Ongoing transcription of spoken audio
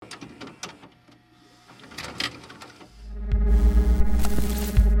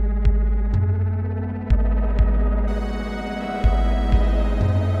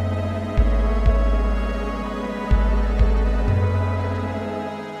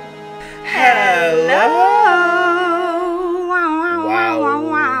Wow.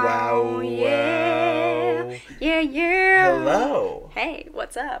 Yeah. Hello. Hey,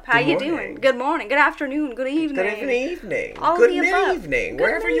 what's up? How you doing? Good morning, good afternoon, good evening. Good evening. All good of the above. evening. Good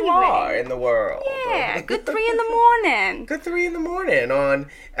Wherever you evening. are in the world. Yeah, good 3 in the morning. Good 3 in the morning on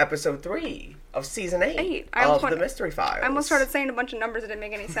episode 3 of season 8 of The Mystery Files. I almost started saying a bunch of numbers that didn't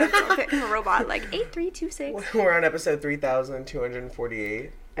make any sense. I'm a robot, like 8326. We're on episode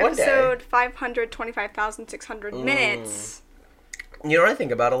 3,248. Episode 525,600 minutes. You know what I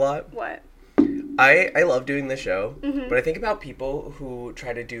think about a lot? What? I love doing the show, but I think about people who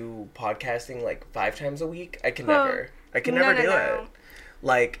try to do podcasting like 5 times a week. I can never do it.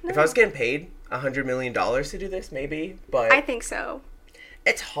 Like, if I was getting paid $100 million to do this, maybe, but I think so.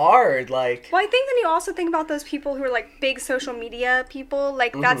 it's hard, like... Well, I think then you also think about those people who are, like, big social media people.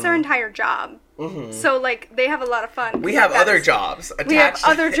 Like, that's their entire job. So, like, they have a lot of fun. We have other jobs attached. We have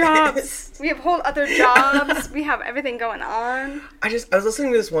other jobs. We have whole other jobs. We have everything going on. I was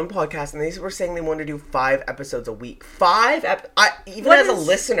listening to this one podcast, and they were saying they wanted to do 5 episodes a week. Even as a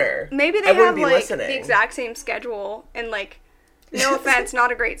listener, maybe they have, like, the exact same schedule, and, like, no offense,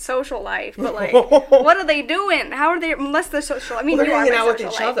 not a great social life, but, like, what are they doing? How are they, unless they're social, I mean, they're you hanging are out with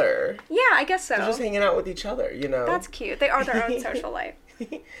social each life. other. Yeah, I guess so. They're just hanging out with each other, you know? That's cute. They are their own social life.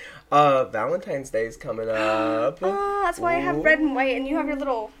 Valentine's Day is coming up. Oh, that's why I have red and white, and you have your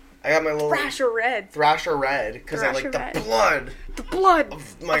little... I got my little... Thrasher red. Thrasher red, because I like the blood. The blood.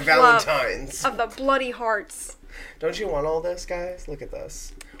 Of my Valentines. Of the bloody hearts. Don't you want all this, guys? Look at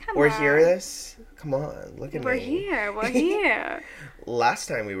this. Come We're on. here, this? Come on, look at We're me. here. We're here. Last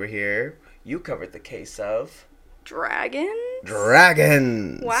time we were here, you covered the case of... Dragons?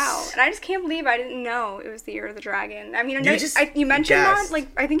 Wow. And I just can't believe I didn't know it was the Year of the Dragon. I mean, I know you mentioned guessed. that. Like,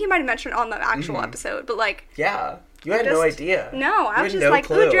 I think you might have mentioned it on the actual episode, but, like... Yeah. You had no idea. No, I was just like,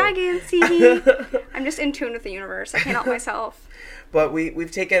 clue. ooh, dragons, hee. I'm just in tune with the universe. I can't help myself. But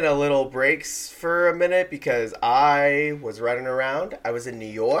we've taken a little breaks for a minute because I was running around. I was in New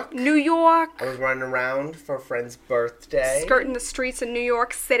York. I was running around for a friend's birthday. Skirting the streets of New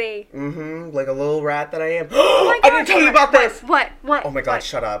York City. Like a little rat that I am. Oh my God. I didn't tell you about this! What? Oh my God,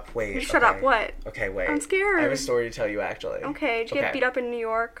 shut up. Wait. Shut up, what? Okay, wait. I'm scared. I have a story to tell you, actually. Okay, did you get beat up in New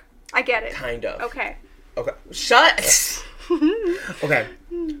York? I get it. Kind of. Okay. Shut! Okay.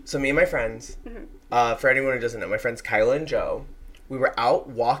 So me and my friends, for anyone who doesn't know, my friends Kyla and Joe, we were out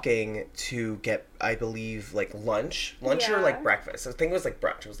walking to get, I believe, like lunch or like breakfast. I think it was like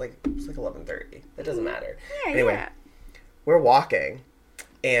brunch. It was like 11:30. It doesn't matter. Yeah, anyway, we're walking,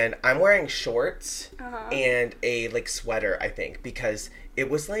 and I'm wearing shorts and a like sweater, I think, because it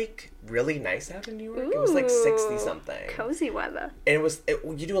was like really nice out in New York. Ooh, it was like 60 something. Cozy weather. And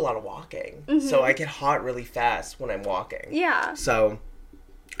you do a lot of walking, so I get hot really fast when I'm walking. Yeah. So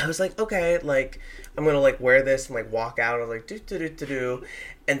I was like, okay, like, I'm gonna, like, wear this and, like, walk out. I was like, do.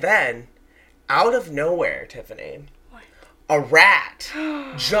 And then, out of nowhere, Tiffany, what? A rat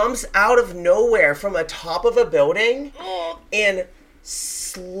jumps out of nowhere from the top of a building and,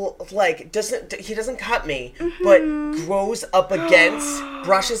 he doesn't cut me, but brushes up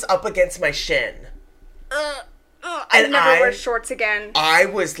against my shin. I never wear shorts again. I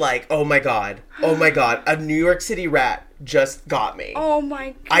was like, oh my god, a New York City rat just got me. Oh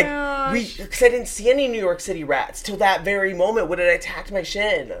my gosh. Because I didn't see any New York City rats till that very moment when it attacked my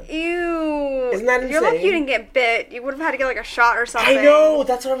shin. Ew. Isn't that insane? You're lucky you didn't get bit. You would have had to get like a shot or something. I know,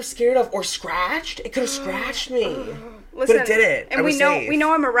 that's what I was scared of. Or scratched. It could have scratched me. Listen, but it didn't. And we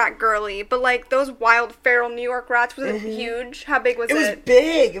know I'm a rat girly, but like those wild feral New York rats, was it huge? How big was it? It was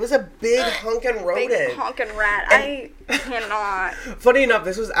big. It was a big honkin' rodent. Big honkin' rat. I cannot. Funny enough,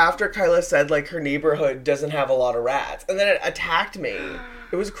 this was after Kyla said like her neighborhood doesn't have a lot of rats, and then it attacked me.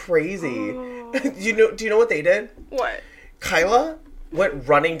 It was crazy. Do you know what they did? What? Kyla went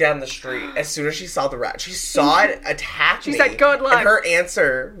running down the street as soon as she saw the rat. She saw it attack me. She said, good luck. And her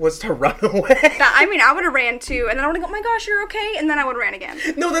answer was to run away. I would have ran too. And then I would have gone, oh my gosh, you're okay? And then I would have ran again.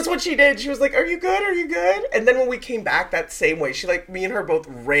 No, that's what she did. She was like, are you good? Are you good? And then when we came back that same way, me and her both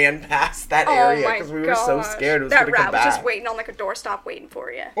ran past that area because we were so scared it was going to come back. That rat was just waiting on like a doorstop waiting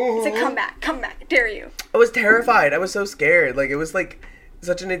for you. He said, come back, I dare you. I was terrified. I was so scared. Like, it was like...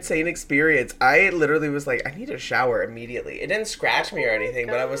 such an insane experience. I literally was like, I need a shower immediately. It didn't scratch me or anything,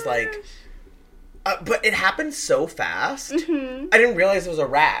 but I was like... but it happened so fast. I didn't realize it was a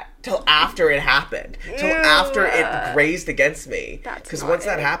rat till after it happened. Till after it grazed against me. Because once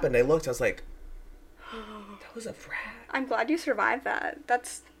that happened, I looked, I was like, that was a rat. I'm glad you survived that.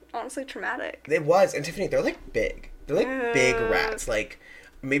 That's honestly traumatic. It was. And Tiffany, they're like big. They're like big rats. Like,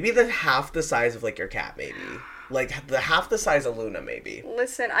 maybe half the size of like your cat, maybe. like half the size of Luna, maybe.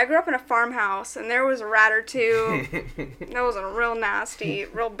 Listen, I grew up in a farmhouse, and there was a rat or two. That was a real nasty,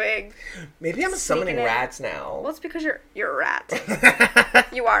 real big. Maybe I'm summoning rats now. Well, it's because you're a rat.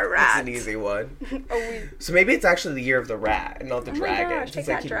 You are a rat. That's an easy one. So maybe it's actually the year of the rat and not the dragon. Since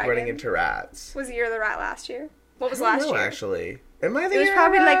I keep running into rats. Was the year of the rat last year? What was last year? Actually. Am I the year of the rat? It was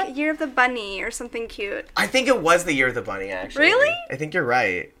probably like year of the bunny or something cute. I think it was the year of the bunny, actually. Really? I think you're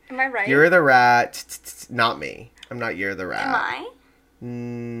right. Am I right? Year of the rat. Not me. I'm not year of the rat. Am I?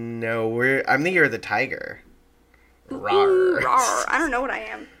 No, I'm the year of the tiger. Rawr. Rawr. I don't know what I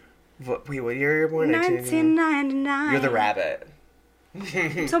am. Wait, what year are you born? 1999. You're the rabbit.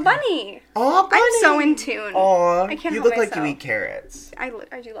 So bunny. Oh, bunny. I'm so in tune. Aw, I can't you help look myself. like you eat carrots. I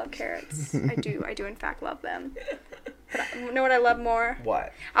do love carrots. I do in fact love them. But you know what I love more?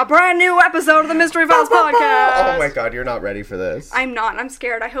 What? A brand new episode of the Mystery Files podcast. Oh my god, you're not ready for this. I'm not. I'm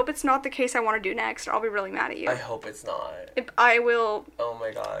scared. I hope it's not the case I want to do next, or I'll be really mad at you. I hope it's not. I will. Oh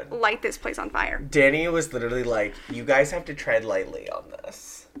my god. Light this place on fire. Danny was literally like, you guys have to tread lightly on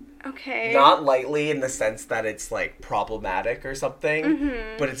this. Okay. Not lightly in the sense that it's, like, problematic or something,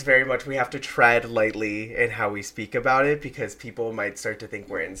 but it's very much we have to tread lightly in how we speak about it because people might start to think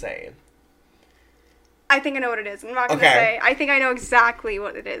we're insane. I think I know what it is. I'm not going to say. I think I know exactly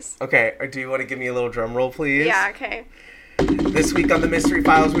what it is. Okay. Do you want to give me a little drum roll, please? Yeah, okay. This week on the Mystery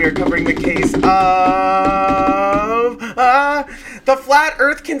Files, we are covering the case of the Flat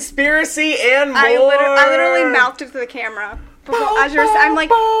Earth Conspiracy and more. I literally mouthed it to the camera. I'm like,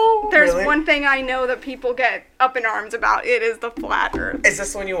 there's one thing I know that people get up in arms about. It is the flat Earth. Is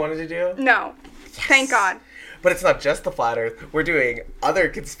this the one you wanted to do? No. Yes. Thank God. But it's not just the flat Earth. We're doing other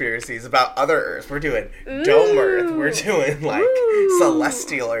conspiracies about other Earths. We're doing dome Earth. We're doing, like,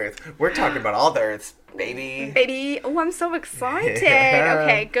 celestial Earth. We're talking about all the Earths, baby. Baby. Oh, I'm so excited. Yeah.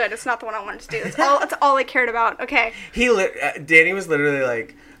 Okay, good. It's not the one I wanted to do. That's all I cared about. Okay. Danny was literally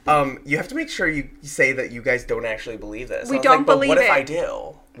like, you have to make sure you say that you guys don't actually believe this. We don't believe it. What if I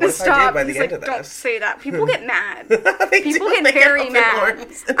do? What if I did by the end of this? Don't say that. People get mad. People get very mad.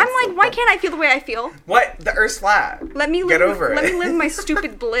 I'm like, why can't I feel the way I feel? What? The Earth's flat. Get over it. Let me live my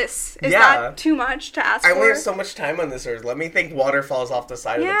stupid bliss. Is that too much to ask for? I only have so much time on this Earth. Let me think water falls off the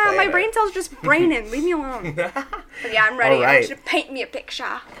side of the planet. Yeah, my brain cells just braining. Leave me alone. But yeah, I'm ready. All right. I want you to paint me a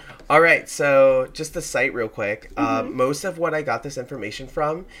picture. All right, so just the site real quick. Most of what I got this information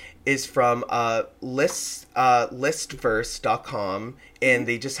from is from listverse.com, and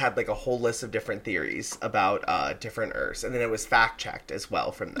they just had like a whole list of different theories about different Earths, and then it was fact-checked as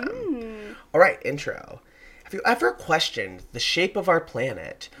well from them. All right, intro. Have you ever questioned the shape of our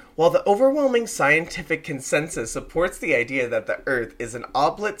planet? While the overwhelming scientific consensus supports the idea that the Earth is an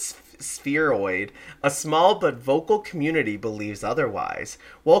oblate spheroid, a small but vocal community believes otherwise.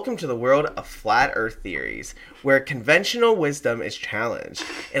 Welcome to the world of flat Earth theories, where conventional wisdom is challenged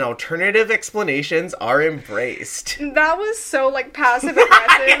and alternative explanations are embraced. That was so, like,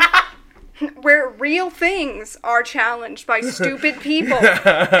 passive-aggressive. Where real things are challenged by stupid people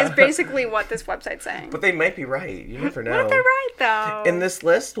is basically what this website's saying. But they might be right. You never know. What if they're right, though? In this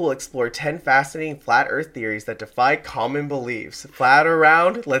list, we'll explore 10 fascinating flat Earth theories that defy common beliefs. Flat or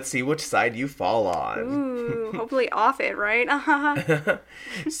round, let's see which side you fall on. Ooh, hopefully off it, right?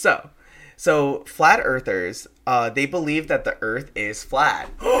 So flat Earthers, they believe that the Earth is flat.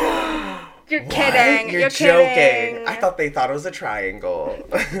 You're kidding. You're joking. I thought they thought it was a triangle.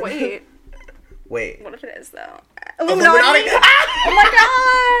 Wait. What if it is, though? Illuminati?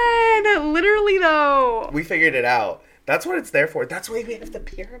 Oh my god! Literally, though. We figured it out. That's what it's there for. That's why we have the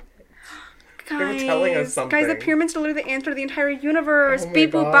pyramids. They were telling us something. Guys, the pyramids are literally the answer to the entire universe.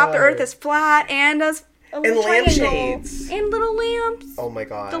 People thought the Earth is flat and a little lampshades. And little lamps. Oh my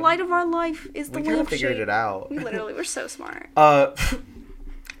god. The light of our life is the lampshade. We kind of figured it out. We literally were so smart.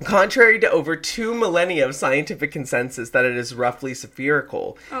 Contrary to over 2 millennia of scientific consensus that it is roughly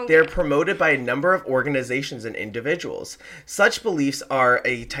spherical, they are promoted by a number of organizations and individuals. Such beliefs are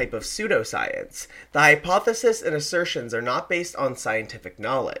a type of pseudoscience. The hypothesis and assertions are not based on scientific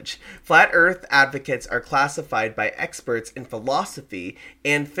knowledge. Flat Earth advocates are classified by experts in philosophy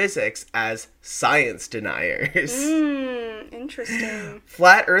and physics as science deniers. Interesting.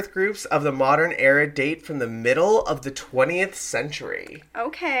 Flat Earth groups of the modern era date from the middle of the 20th century.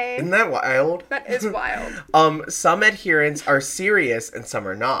 Okay. Isn't that wild? That is wild. Some adherents are serious and some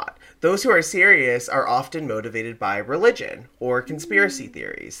are not. Those who are serious are often motivated by religion or conspiracy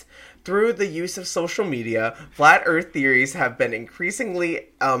theories. Through the use of social media, flat Earth theories have been increasingly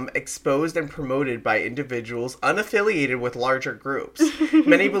exposed and promoted by individuals unaffiliated with larger groups.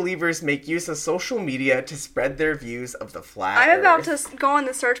 Many believers make use of social media to spread their views of the flat Earth. I'm about to go on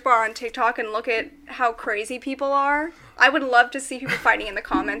the search bar on TikTok and look at how crazy people are. I would love to see people fighting in the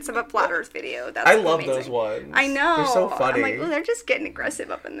comments of a flat Earth video. That's I love amazing. those ones. I know. They're so funny. I'm like, ooh, they're just getting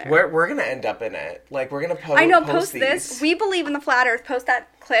aggressive up in there. We're gonna end up in it. Like, we're gonna post. I know. Post this. these. We believe in the flat Earth. Post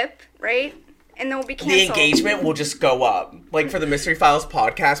that clip, right? And then we'll be canceled. The engagement will just go up. Like, for the Mystery Files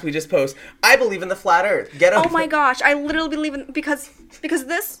podcast, we just post, I believe in the flat Earth. Get up. Oh my gosh, I literally believe in because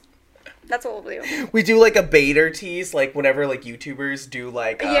this. That's what we'll do. We do like a baiter tease, like whenever like YouTubers do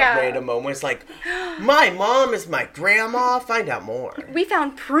like random moments, like my mom is my grandma. Find out more. We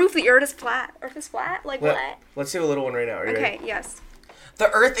found proof the Earth is flat. Earth is flat? Like what? Let's do a little one right now. Are you okay, ready? yes.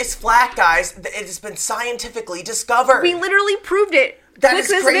 The Earth is flat, guys. It has been scientifically discovered. We literally proved it. That Click is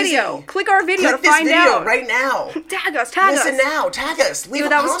this crazy. video. Click our video Click to find this video out. right now. Tag us. Tag us. Listen now. Tag us. Leave a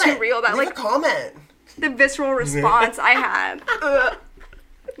that comment. was too real. That Leave like a comment. the visceral response I had. Ugh.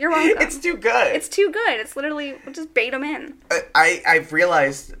 You're welcome. It's too good. It's too good. It's literally we'll just bait them in. I've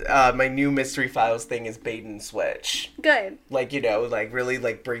realized my new Mystery Files thing is bait and switch. Good. Like, you know, like really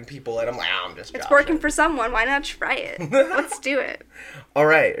like bring people in. I'm like, I'm just It's joshing. working for someone. Why not try it? Let's do it. All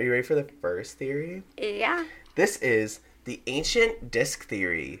right. Are you ready for the first theory? Yeah. This is the ancient disk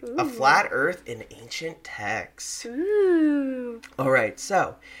theory, a flat Earth in ancient texts. Ooh. All right.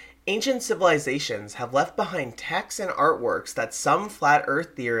 So, ancient civilizations have left behind texts and artworks that some flat Earth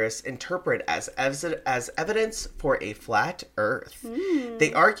theorists interpret as evidence for a flat Earth.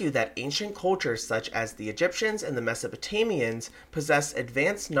 They argue that ancient cultures such as the Egyptians and the Mesopotamians possessed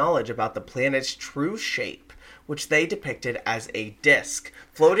advanced knowledge about the planet's true shape, which they depicted as a disk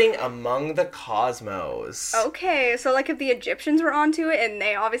floating among the cosmos. Okay, so like if the Egyptians were onto it and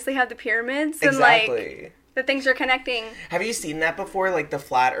they obviously have the pyramids, then Exactly. like the things are connecting. Have you seen that before? Like the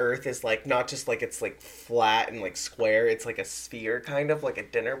flat Earth is like not just like it's like flat and like square. It's like a sphere, kind of like a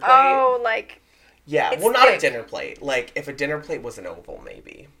dinner plate. Oh, like yeah. it's Well, not thick. a dinner plate. Like if a dinner plate was an oval,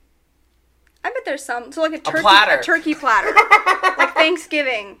 maybe. I bet there's some. So like a platter. turkey platter, like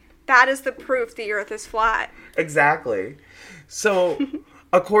Thanksgiving. That is the proof the Earth is flat. Exactly. So,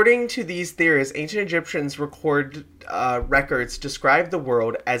 according to these theorists, ancient Egyptians records describe the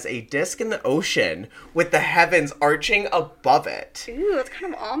world as a disk in the ocean with the heavens arching above it. Ooh, that's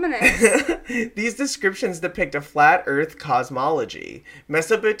kind of ominous. These descriptions depict a flat Earth cosmology.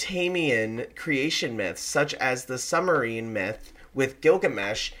 Mesopotamian creation myths, such as the Sumerian myth with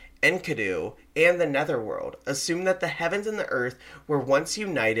Gilgamesh, Enkidu, and the Netherworld, assume that the heavens and the earth were once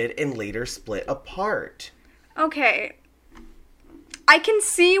united and later split apart. Okay. I can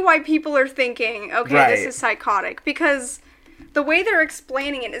see why people are thinking, okay, Right. this is psychotic, because the way they're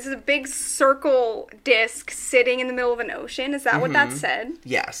explaining it is a big circle disc sitting in the middle of an ocean. Is that what that said?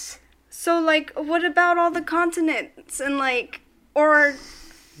 Yes. So, like, what about all the continents and, like, or,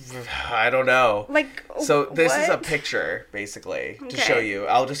 I don't know. like, So this is a what? picture, basically, to Okay. show you.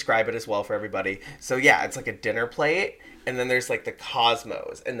 I'll describe it as well for everybody. So yeah, it's like a dinner plate, and then there's like the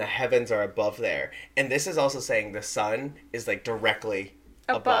cosmos, and the heavens are above there. And this is also saying the sun is like directly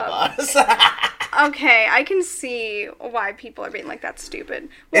above us. Okay, I can see why people are being like, that's stupid.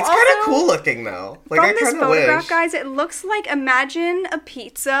 Well, It's kind of also, cool looking though. Like I From this kind of photograph, wish. guys, it looks like, imagine a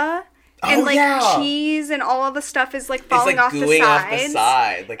pizza and Oh, like yeah. cheese and all of the stuff is like It's falling like off the gooing off sides. the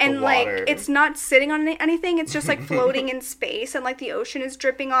side, like And the water. like it's not sitting on anything, it's just like floating in space, and like the ocean is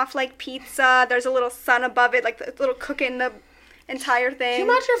dripping off like pizza. There's a little sun above it, like the little cooking the entire thing. Can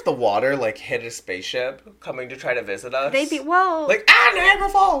you imagine if the water like hit a spaceship coming to try to visit us? They'd be like Niagara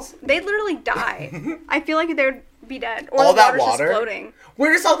Falls. they'd literally die. I feel like they'd be dead. Or All the that water's water. just floating.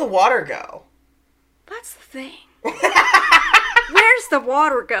 Where does all the water go? That's the thing. Where's the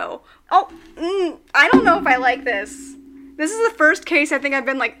water go? Oh, I don't know if I like this. This is the first case I think I've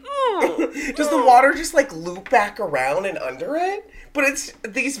been like, ooh. Does the water just like loop back around and under it? But it's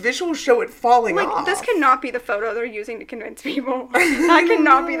these visuals show it falling Like, off. this cannot be the photo they're using to convince people. That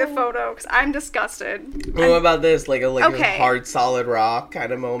cannot be the photo, because I'm disgusted. What about this? Like a Okay. hard solid rock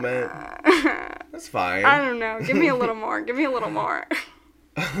kind of moment. That's fine. I don't know. Give me a little more. Give me a little more.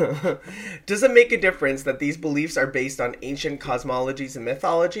 Does it make a difference that these beliefs are based on ancient cosmologies and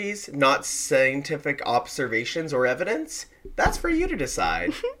mythologies, not scientific observations or evidence? That's for you to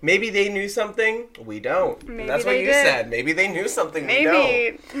decide. Maybe they knew something, we don't. Maybe That's what they you did. said. Maybe they knew something, we don't.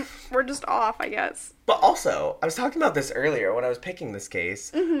 Maybe we're just off, I guess. But also, I was talking about this earlier when I was picking this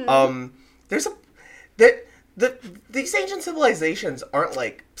case. Mm-hmm. There's these ancient civilizations aren't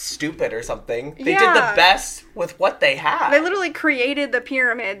like stupid or something. They did Yeah. the best with what they had. They literally created the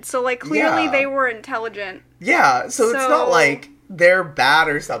pyramid, so like clearly Yeah. they were intelligent. Yeah, so it's So- not like they're bad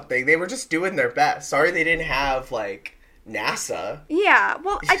or something. They were just doing their best. Sorry they didn't have like NASA. Yeah,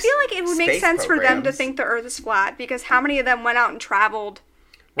 well, I feel like it would make Space sense for them to programs. think the Earth is flat because how many of them went out and traveled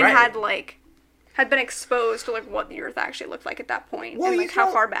and Right. had been exposed to like what the Earth actually looked like at that point Well, and you like how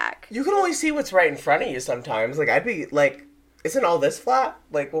can't- far back. You can only see what's right in front of you sometimes. Like I'd be like, isn't all this flat?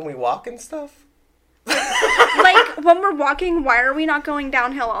 Like when we walk and stuff? Like when we're walking, why are we not going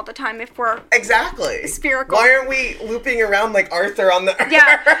downhill all the time if we're Exactly. Spherical. Why aren't we looping around like Arthur on the Earth?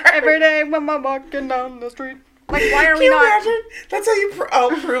 yeah every day when we're walking down the street? Like why are Can we you not? imagine? That's how you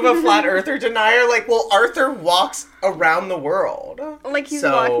prove a flat earther denier. Like, well, Arthur walks around the world. Like he's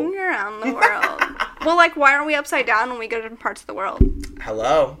So- walking around the world. Well, like why aren't we upside down when we go to different parts of the world?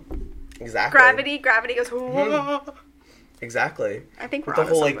 Hello. Exactly. Gravity goes. Exactly. I think we're The on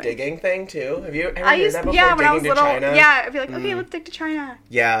whole like something. digging thing too. Have you ever I heard used that before? yeah when I Digging was to little. China? Yeah, I'd be like, okay, let's dig to China.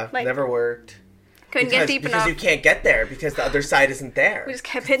 Yeah. Like- Never worked. Couldn't get deep because enough. you can't get there because the other side isn't there. We just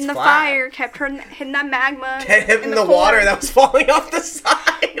kept hitting It's the flat. fire, kept hitting that magma. Kept hitting in the water core. that was falling off the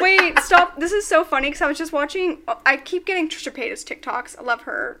side. Wait, stop. This is so funny because I was just watching. I keep getting Trisha Paytas TikToks. I love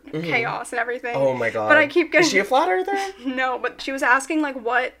her chaos and everything. Oh my god. But I keep getting. Is she a flat earther? No, but she was asking like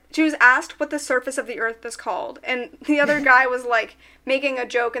what she was asked what the surface of the earth is called, and the other guy was like making a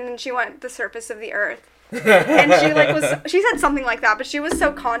joke, and then she went the surface of the earth, and she said something like that, but she was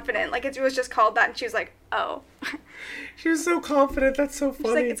so confident, like it was just called that, and she was like, oh, She was so confident. That's so she's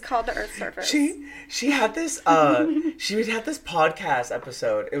funny. like it's called the earth's surface. She had this she would have this podcast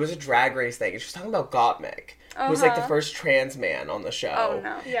episode. It was a drag race thing. She was talking about Gottmik, who was like the first trans man on the show. Oh,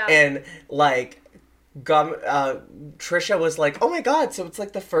 no. Yeah. And like Trisha was like, "Oh my god, so it's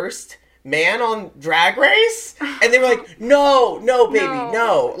like the first man on Drag Race?" And they were like, "No, baby, No.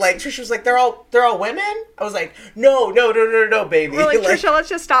 no." Like Trisha was like, "They're all women?" I was like, "No, baby." We're like, Trisha, let's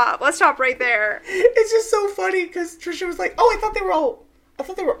just stop. Let's stop right there. It's just so funny because Trisha was like, "Oh, I thought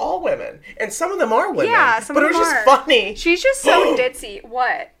they were all women, and some of them are women." Yeah, some but of it was them just are. funny. She's just so ditzy.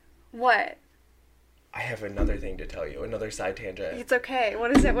 What? I have another thing to tell you, another side tangent. It's okay.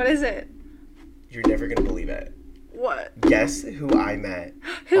 What is it? You're never gonna believe it. What? Guess who I met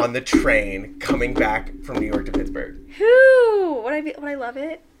on the train coming back from New York to Pittsburgh? Who? Would I love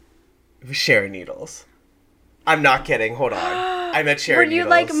it? It was Sharon Needles. I'm not kidding. Hold on. I met Sharon Were you Needles.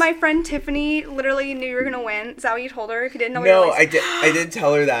 like my friend Tiffany? Literally knew you were gonna win. Is that what you told her? If you didn't know, No, you're like, I did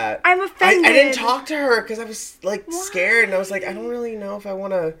tell her that. I'm offended. I didn't talk to her because I was like scared, and I was like, I don't really know if I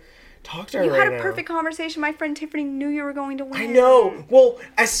want to talk to her You right had a now. perfect conversation. My friend Tiffany knew you were going to win. I know. Well,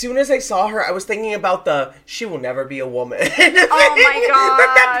 as soon as I saw her, I was thinking about she will never be a woman. Oh my god.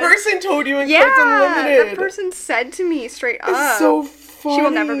 Like that person told you in Kids Yeah, Unlimited. that person said to me straight up. It's so funny. She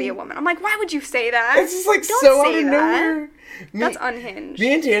will never be a woman. I'm like, why would you say that? It's just like Don't so say out of that. nowhere. That's unhinged.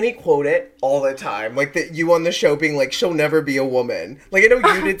 Me and Danny quote it all the time. Like that you on the show being like, she'll never be a woman. Like I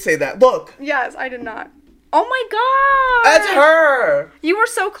know you did say that. Look. Yes, I did not. Oh my god. That's her. You were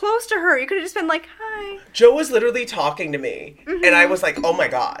so close to her. You could have just been like, hi. Joe was literally talking to me. Mm-hmm. And I was like, oh my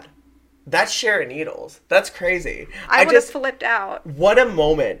god. That's Sharon Needles. That's crazy. I would have flipped out. What a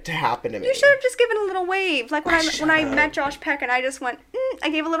moment to happen to me. You should have just given a little wave. Like when I Shut up. met Josh Peck and I just went, I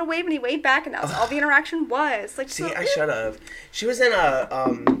gave a little wave and he waved back and that was all the interaction was. Like, See, so, I should have. She was in a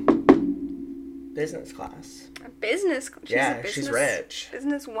business class. a business. She's rich.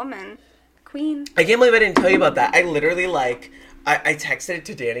 Businesswoman. Queen. I can't believe I didn't tell you about that. I literally I texted it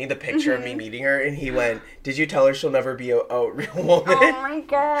to Danny, the picture of me meeting her, and he went, "Did you tell her she'll never be a real woman?" Oh my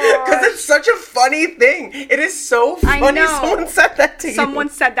god. Because it's such a funny thing. It is so funny. I know. Someone said that to you. Someone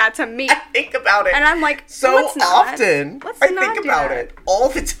said that to me. I think about it. And I'm like, so let's not. often. Let's I not think do about that. it all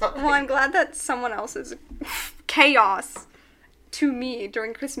the time. Well, I'm glad that someone else's chaos to me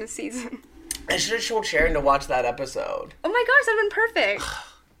during Christmas season. I should have told Sharon to watch that episode. Oh my gosh, that'd been perfect.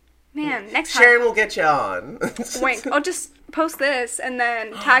 Man, next time. Sharon will get you on. Wink. I'll just post this and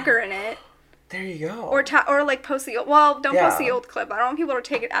then tag her in it. There you go. Or like post the old, well, don't post Yeah. the old clip. I don't want people to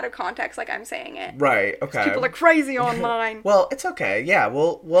take it out of context like I'm saying it. Right. Okay. People are crazy online. Well, it's okay. Yeah,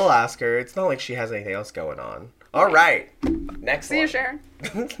 we'll ask her. It's not like she has anything else going on. All right. Next See one. you, Sharon.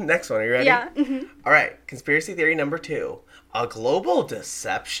 Next one. Are you ready? Yeah. Mm-hmm. All right. Conspiracy theory number 2. A global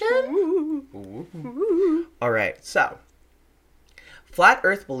deception? Ooh. All right. So, Flat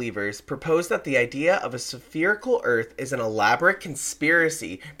Earth believers propose that the idea of a spherical Earth is an elaborate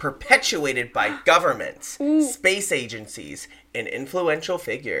conspiracy perpetuated by governments, space agencies, and influential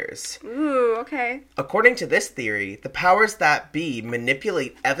figures. Ooh, okay. According to this theory, the powers that be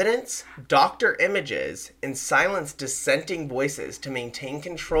manipulate evidence, doctor images, and silence dissenting voices to maintain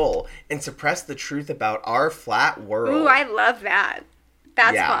control and suppress the truth about our flat world. Ooh, I love that.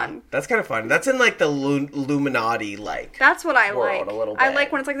 That's fun. That's kind of fun. That's in like the Illuminati like. That's what I world like. A little bit. I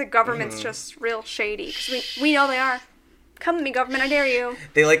like when it's like the government's just real shady because we know they are. Come to me, government! I dare you.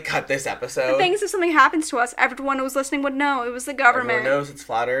 They like cut this episode. The thing is, if something happens to us, everyone who was listening would know it was the government. Everyone knows it's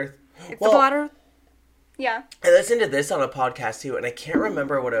flat Earth. It's the flat Earth. Yeah. I listened to this on a podcast too, and I can't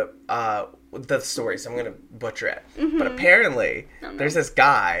remember the story, so I'm gonna butcher it. Mm-hmm. But apparently, there's this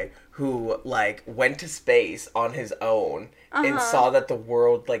guy who like went to space on his own and saw that the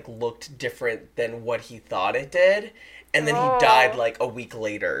world like looked different than what he thought it did. And then he died like a week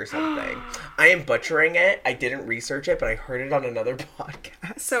later or something. I am butchering it. I didn't research it, but I heard it on another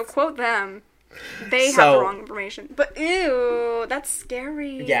podcast. So quote them. They have the wrong information. But ew, that's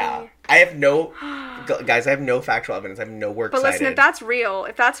scary. Yeah. I have no... Guys, I have no factual evidence. I have no work cited. But listen, if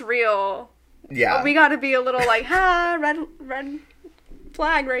that's real... Yeah. We gotta be a little like, red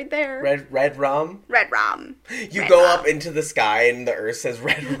flag right there. Red rum? Red rum. You go up into the sky and the earth says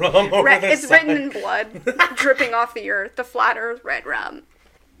red rum over the It's sun. written in blood, dripping off the earth. The flat earth, red rum.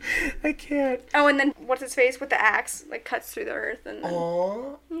 I can't. Oh, and then what's his face with the axe, like cuts through the earth and then...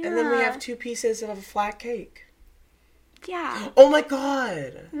 Aww. Yeah. And then we have 2 pieces of a flat cake. Yeah. Oh my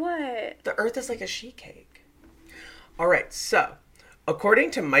god. What? The earth is like a sheet cake. Alright, so,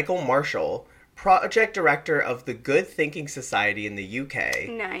 according to Michael Marshall, project director of the Good Thinking Society in the UK.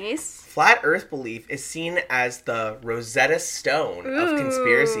 Nice. Flat Earth belief is seen as the Rosetta Stone of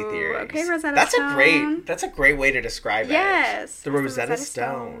conspiracy theories. Okay, Rosetta Stone. That's a great way to describe it. Yes. The Rosetta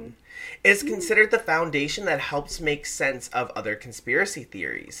Stone. It is considered the foundation that helps make sense of other conspiracy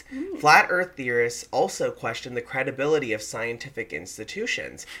theories. Flat Earth theorists also question the credibility of scientific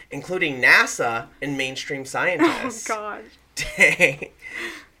institutions, including NASA and mainstream scientists. Oh, God. Dang.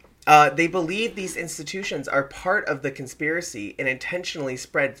 They believe these institutions are part of the conspiracy and intentionally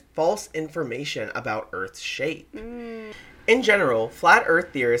spread false information about Earth's shape. In general, flat Earth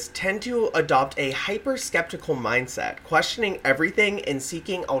theorists tend to adopt a hyper-skeptical mindset, questioning everything and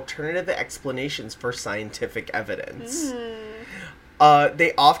seeking alternative explanations for scientific evidence.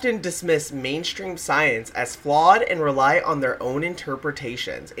 They often dismiss mainstream science as flawed and rely on their own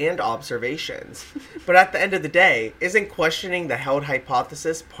interpretations and observations. But at the end of the day, isn't questioning the held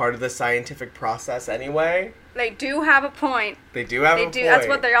hypothesis part of the scientific process anyway? They do have a point. They do have a point. That's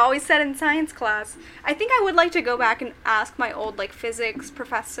what they always said in science class. I think I would like to go back and ask my old, like, physics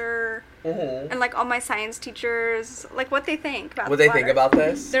professor and, like, all my science teachers, like, what they think about what they think about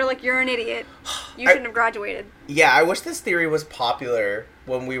this. They're like, you're an idiot. You shouldn't have graduated. Yeah, I wish this theory was popular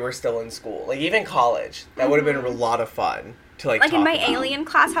when we were still in school. Like, even college. That would have been a lot of fun to, like in my about. alien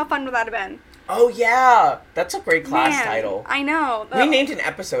class, how fun would that have been? Oh, yeah. That's a great class title. I know. We named an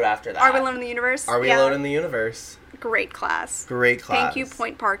episode after that. Are We Alone in the Universe? Are We Alone in the Universe? Great class. Great class. Thank you,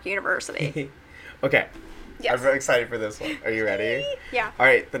 Point Park University. Okay. Yes. I'm very excited for this one. Are you ready? Yeah. All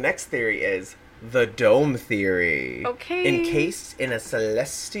right. The next theory is the dome theory. Okay. Encased in a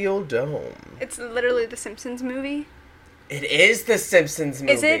celestial dome. It's literally the Simpsons movie. It is the Simpsons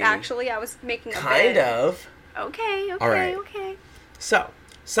movie. Is it actually? I was making a kind bit. of. Okay. All right. Okay. So,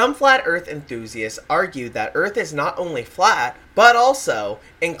 some flat Earth enthusiasts argue that Earth is not only flat, but also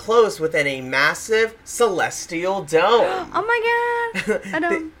enclosed within a massive celestial dome. Oh my god! A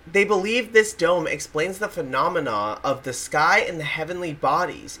dome. They believe this dome explains the phenomena of the sky and the heavenly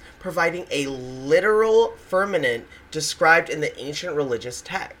bodies, providing a literal firmament described in the ancient religious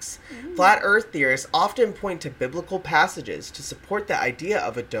texts. Flat Earth theorists often point to biblical passages to support the idea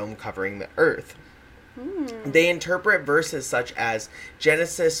of a dome covering the Earth. They interpret verses such as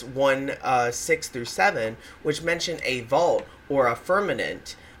Genesis 1, 6 through 7, which mention a vault or a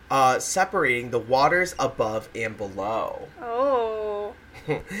firmament separating the waters above and below. Oh.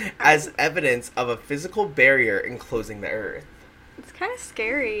 As evidence of a physical barrier enclosing the Earth. It's kind of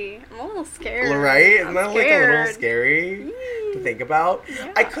scary. I'm a little scared. Right? Isn't I'm that like a little scared. scary to think about?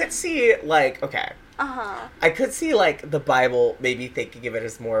 Yeah. I could see, like, okay. Uh-huh. I could see, like, the Bible maybe thinking of it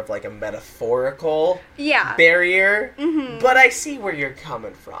as more of, like, a metaphorical Yeah. barrier. But I see where you're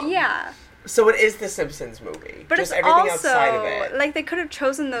coming from. Yeah. So it is the Simpsons movie. But just it's everything also, outside of it. like, they could have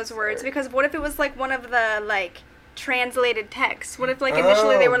chosen those words, because what if it was, like, one of the, like, translated texts? What if, like,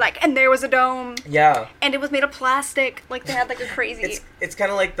 initially they were like, and there was a dome, Yeah. and it was made of plastic, like, they had, like, a crazy... It's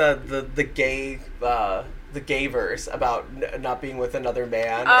kind of like the gay the gay verse about not being with another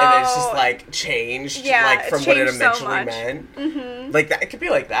man, and it's just like changed, like from what it eventually meant. Mm-hmm. Like that, it could be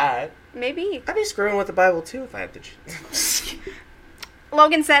like that. Maybe. I'd be screwing with the Bible too if I had to choose.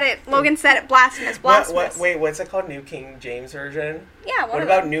 Logan said it. Blasphemous. Blasphemous. Wait, what's it called? New King James Version? Yeah. What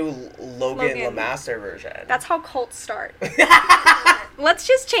about New Logan Lamaster Version? That's how cults start. Let's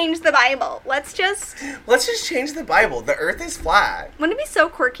just change the Bible. Let's just change the Bible. The earth is flat. Wouldn't it be so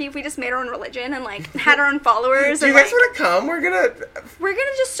quirky if we just made our own religion and like had our own followers? Do you guys want to come? We're gonna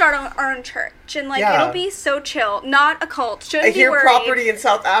just start our own church and like it'll be so chill. Not a cult. Shouldn't be worried. I hear property in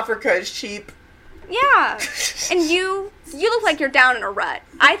South Africa is cheap. Yeah. And you look like you're down in a rut.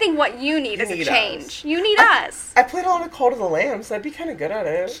 I think what you need is a change. Us. You need us. I played a lot of Call to the Lamb, so I'd be kind of good at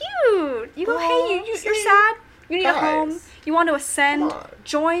it. Cute. You go, hey, you're sad. You need a home. You want to ascend.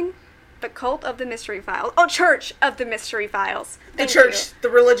 Join the Cult of the Mystery Files. Oh, Church of the Mystery Files. The church, the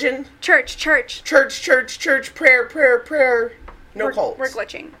religion. Church. Prayer. No cults. We're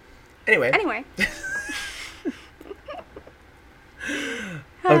glitching. Anyway.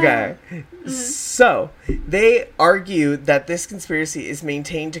 Okay. So, they argue that this conspiracy is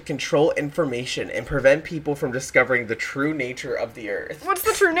maintained to control information and prevent people from discovering the true nature of the Earth. What's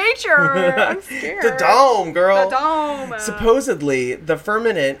the true nature? I'm scared. The dome, girl. The dome. Supposedly, the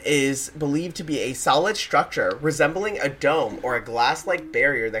firmament is believed to be a solid structure resembling a dome or a glass-like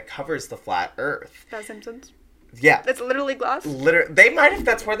barrier that covers the flat Earth. That's Simpsons. Yeah. It's literally glass?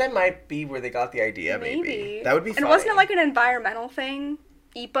 That's where that might be where they got the idea, maybe. That would be funny. And wasn't it like an environmental thing?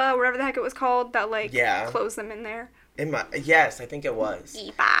 EPA, whatever the heck it was called, that like closed them in there. Yes, I think it was.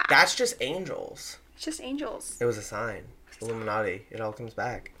 EPA. That's just angels. It's just angels. It was a sign. Illuminati. It all comes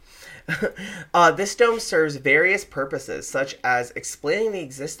back. This dome serves various purposes, such as explaining the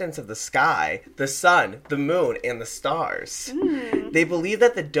existence of the sky, the sun, the moon, and the stars. They believe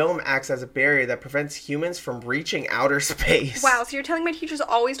that the dome acts as a barrier that prevents humans from reaching outer space. Wow, so you're telling my teachers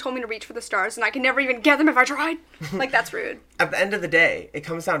always told me to reach for the stars, and I can never even get them if I tried? Like, that's rude. At the end of the day, it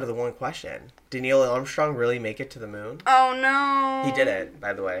comes down to the one question. Did Neil Armstrong really make it to the moon? Oh, no. He did it,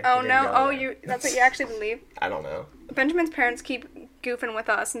 by the way. Oh, no. Oh, that's what you actually believe? I don't know. Benjamin's parents keep goofing with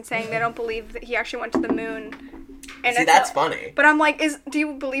us and saying they don't believe that he actually went to the moon. And see, that's funny. But I'm like, do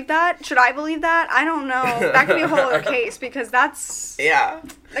you believe that? Should I believe that? I don't know. That could be a whole other case because that's... Yeah.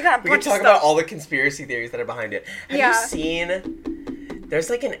 They got a bunch of stuff. We could talk about all the conspiracy theories that are behind it. Have you seen... There's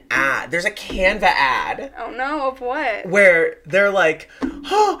like an ad. There's a Canva ad. Oh no, of what? Where they're like,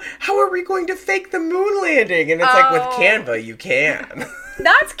 oh, how are we going to fake the moon landing? And it's like, with Canva, you can.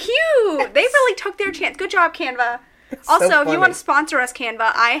 That's cute. They really took their chance. Good job, Canva. It's also, so if you want to sponsor us,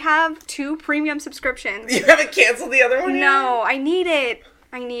 Canva, I have 2 premium subscriptions. You haven't canceled the other one yet? No, I need it.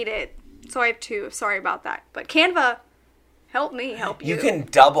 So I have 2. Sorry about that. But Canva, help me help you. You can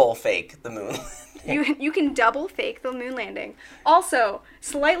double fake the moon landing. You can double fake the moon landing. Also,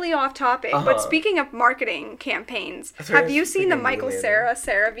 slightly off topic, but speaking of marketing campaigns, have you seen the Michael Cera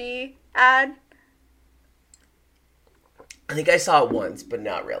CeraVe ad? I think I saw it once, but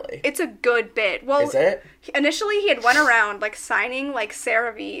not really. It's a good bit. Well, is it? Initially, he had went around, like, signing, like,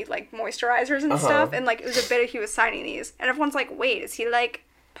 CeraVe, like, moisturizers and stuff, and, like, it was a bit of he was signing these. And everyone's like, wait, is he, like,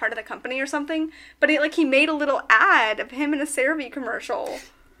 part of the company or something? But, he made a little ad of him in a CeraVe commercial.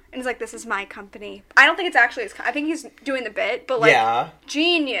 And he's like, this is my company. I don't think it's actually his I think he's doing the bit, but, like,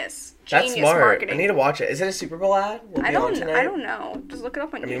 genius. That's smart. Marketing. I need to watch it. Is it a Super Bowl ad? I don't know. Just look it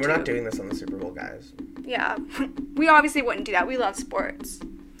up on YouTube. I mean, we're not doing this on the Super Bowl, guys. Yeah. We obviously wouldn't do that. We love sports.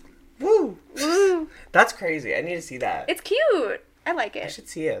 Woo! Woo! That's crazy. I need to see that. It's cute. I like it. I should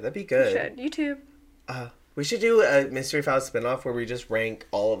see it. That'd be good. You should. YouTube. We should do a Mystery Files spinoff where we just rank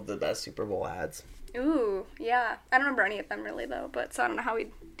all of the best Super Bowl ads. Ooh, yeah. I don't remember any of them really, though, so I don't know how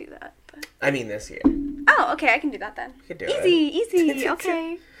we'd do that. But... I mean, this year. Oh, okay. I can do that then. You could do Easy.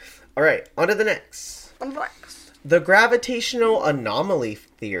 Okay. All right. On to the next. The gravitational anomaly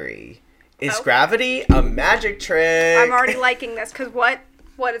theory. Is gravity a magic trick? I'm already liking this, because what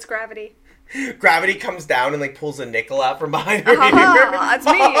is gravity? Gravity comes down and, like, pulls a nickel out from behind her ear. That's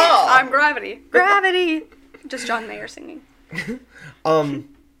me. I'm gravity. Gravity. Just John Mayer singing. All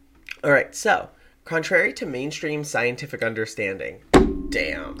right, so, contrary to mainstream scientific understanding,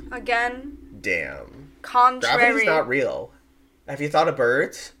 damn. Contrary. Gravity's not real. Have you thought of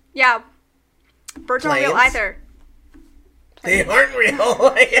birds? Yeah. Birds aren't real either. They aren't real.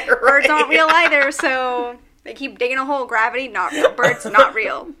 Right. Birds aren't real either, so they keep digging a hole. Gravity, not real. Birds, not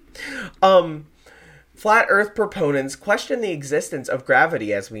real. Flat Earth proponents question the existence of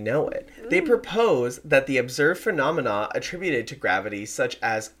gravity as we know it. They propose that the observed phenomena attributed to gravity, such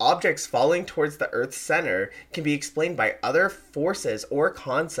as objects falling towards the Earth's center, can be explained by other forces or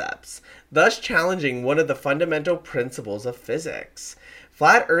concepts, thus challenging one of the fundamental principles of physics.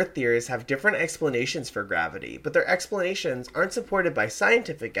 Flat Earth theorists have different explanations for gravity, but their explanations aren't supported by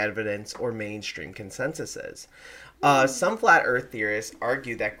scientific evidence or mainstream consensuses. Some Flat Earth theorists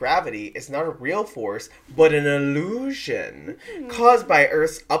argue that gravity is not a real force, but an illusion caused by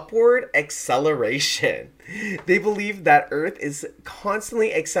Earth's upward acceleration. They believe that Earth is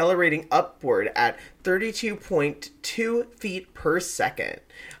constantly accelerating upward at 32.2 feet per second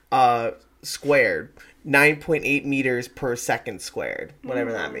squared. 9.8 meters per second squared,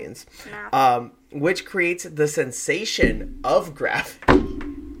 whatever that means. Which creates the sensation of gravity.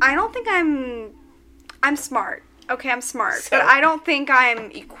 I don't think I'm smart. Okay, I'm smart, but I don't think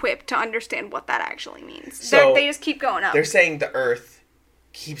I'm equipped to understand what that actually means. So they just keep going up. They're saying the Earth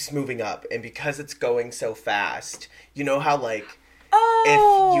keeps moving up, and because it's going so fast, you know how, like,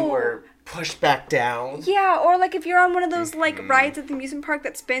 if you were pushed back down? Yeah, or, like, if you're on one of those, like, rides at the amusement park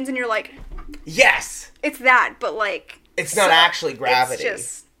that spins and you're like... Yes! It's that, but, like... It's not actually gravity. It's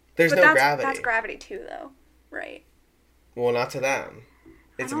just... There's no gravity. That's gravity, too, though. Right. Well, not to them.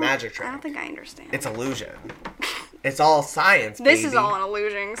 It's a magic trick. I don't think I understand. It's illusion. It's all science, baby. This is all an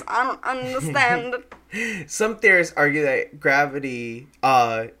illusion. I don't understand. Some theorists argue that gravity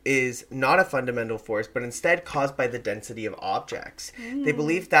is not a fundamental force, but instead caused by the density of objects. They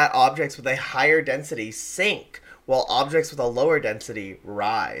believe that objects with a higher density sink, while objects with a lower density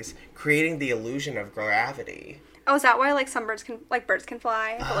rise, creating the illusion of gravity. Oh, is that why, like, birds can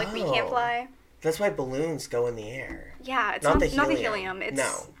fly, but, like, we can't fly? That's why balloons go in the air. Yeah, it's not the helium.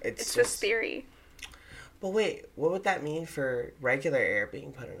 It's just theory. But wait, what would that mean for regular air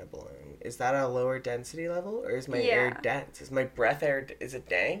being put in a balloon? Is that a lower density level, or is my air dense? Is my breath air, is it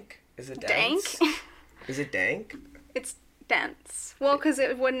dank? Is it dense? Dank? Is it dank? It's dense. Well, because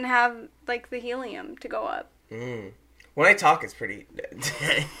it wouldn't have, like, the helium to go up. When I talk, it's pretty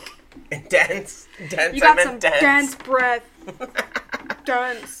dank. Dense. Dense. You got some dense breath.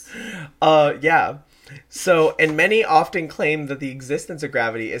 Dense. Yeah. So, and many often claim that the existence of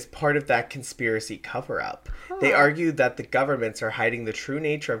gravity is part of that conspiracy cover-up. They argue that the governments are hiding the true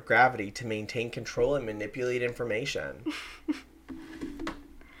nature of gravity to maintain control and manipulate information.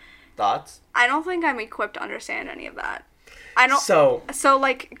 Thoughts? I don't think I'm equipped to understand any of that. I don't... So,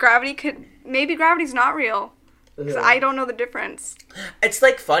 like, maybe gravity's not real. Because I don't know the difference. It's,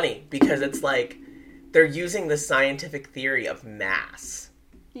 like, funny, because it's, like, they're using the scientific theory of mass.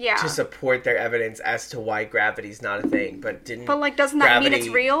 Yeah. To support their evidence as to why gravity's not a thing, but like, doesn't that mean it's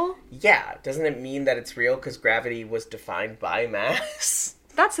real? Yeah. Doesn't it mean that it's real because gravity was defined by mass?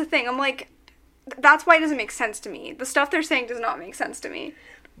 That's the thing. I'm like, that's why it doesn't make sense to me. The stuff they're saying does not make sense to me.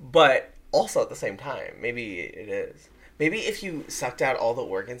 But also at the same time, maybe it is. Maybe if you sucked out all the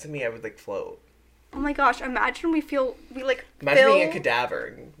organs in me, I would, like, float. Oh my gosh, imagine Imagine being a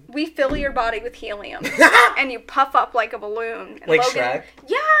cadaver. We fill your body with helium. And you puff up like a balloon. And like Shrek?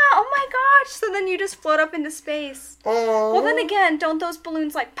 Yeah, oh my gosh. So then you just float up into space. Aww. Well, then again, don't those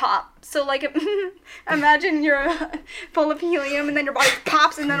balloons, like, pop? So, like, imagine you're full of helium and then your body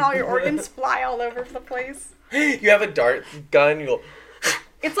pops and then all your organs fly all over the place. You have a dart gun, you go...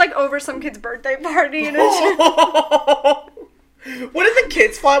 It's like over some kid's birthday party and it's... What did the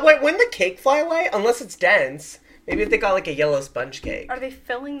kids fly away? Wouldn't the cake fly away? Unless it's dense. Maybe if they got, like, a yellow sponge cake. Are they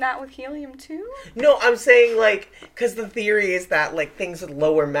filling that with helium, too? No, I'm saying, like, because the theory is that, like, things with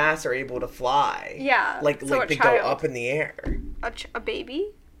lower mass are able to fly. Yeah. Like they go up in the air. A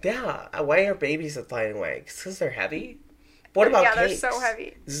baby? Yeah. Why are babies flying away? Because they're heavy? What about cakes? Yeah, they're so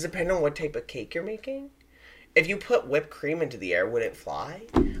heavy. Does it depend on what type of cake you're making? If you put whipped cream into the air, would it fly?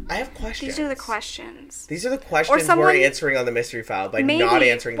 I have questions. These are the questions. These are the questions we're answering on the Mystery File by not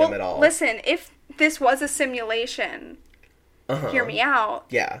answering them at all. Listen, if this was a simulation, hear me out.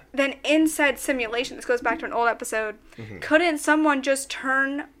 Yeah. Then in said simulation, this goes back to an old episode, couldn't someone just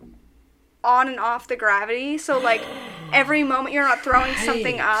turn on and off the gravity? So, like, every moment you're not throwing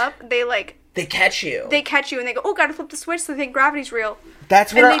something up, they catch you. They catch you and they go, oh, gotta flip the switch so they think gravity's real.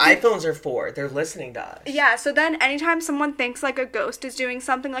 That's what our iPhones are for. They're listening to us. Yeah, so then anytime someone thinks, like, a ghost is doing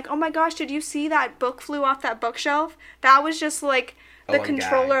something, like, oh my gosh, did you see that book flew off that bookshelf? That was just, like, the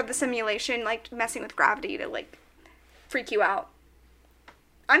controller of the simulation, like, messing with gravity to, like, freak you out.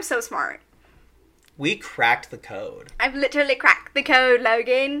 I'm so smart. We cracked the code. I've literally cracked the code,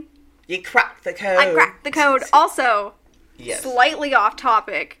 Logan. You cracked the code. I cracked the code. Also, yes. Slightly off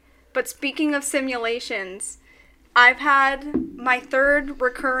topic, but speaking of simulations, I've had my third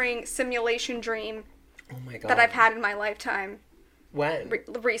recurring simulation dream Oh my god. that I've had in my lifetime. When?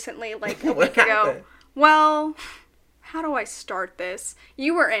 Recently, like a What week ago. happened? Well, how do I start this?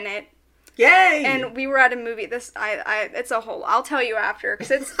 You were in it. Yay! And we were at a movie. It's a whole. I'll tell you after,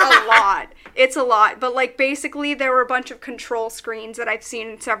 because it's a lot. It's a lot. But like, basically, there were a bunch of control screens that I've seen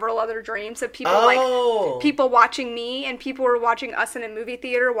in several other dreams of people like people watching me, and people were watching us in a movie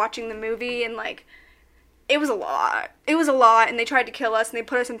theater, watching the movie, and like, it was a lot. It was a lot, and they tried to kill us, and they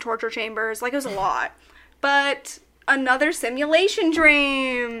put us in torture chambers. Like, it was a lot. But another simulation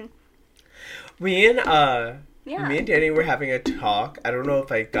dream. Me and Danny were having a talk. I don't know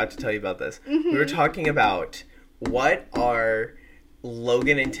if I got to tell you about this. We were talking about what are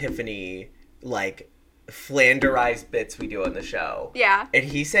Logan and Tiffany, like, Flanderized bits we do on the show. Yeah. And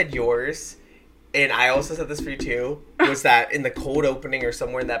he said yours, and I also said this for you too, was that in the cold opening or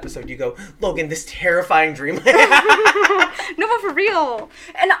somewhere in the episode you go, Logan, this terrifying dream I had. No, but for real.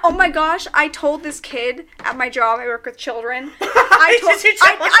 And oh my gosh, I told this kid at my job, I work with children. I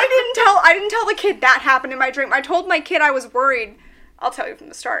didn't tell the kid that happened in my dream. I told my kid I was worried. I'll tell you from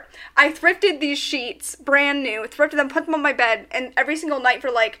the start. I thrifted these sheets, brand new, thrifted them, put them on my bed, and every single night for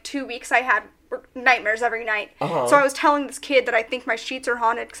like 2 weeks I had nightmares every night. So I was telling this kid that I think my sheets are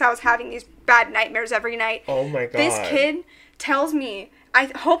haunted because I was having these bad nightmares every night. Oh my god. This kid tells me, I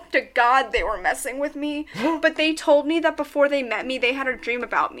hope to God they were messing with me, but they told me that before they met me, they had a dream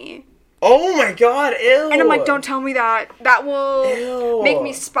about me. Oh my god, ew. And I'm like, don't tell me that. That will make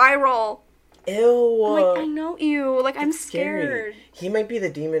me spiral. Ew. I'm like, I know you. Like, I'm scared. Scary. He might be the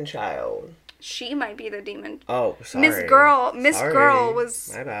demon child. She might be the demon. Oh, sorry. Miss Girl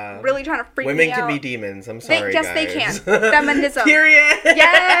was really trying to freak me out. Women can be demons. I'm sorry, yes, guys. they can. Feminism. Period.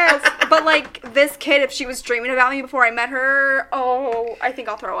 Yes. But, like, this kid, if she was dreaming about me before I met her, oh, I think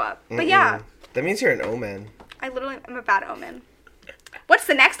I'll throw up. But, yeah. That means you're an omen. I literally am a bad omen. What's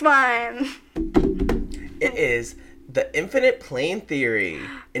the next one? It is the infinite plane theory,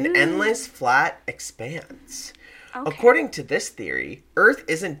 an endless flat expanse. Okay. According to this theory, Earth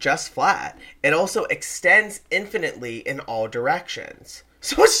isn't just flat, it also extends infinitely in all directions.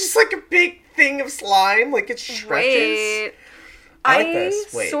 So it's just like a big thing of slime, like it stretches. Wait. I like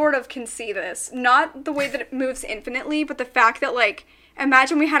this. Wait. Sort of can see this. Not the way that it moves infinitely, but the fact that, like,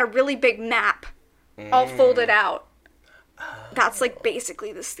 imagine we had a really big map all folded out. That's, like,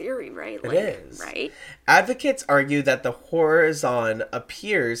 basically this theory, right? Like, it is. Right? Advocates argue that the horizon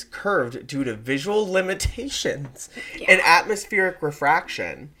appears curved due to visual limitations and atmospheric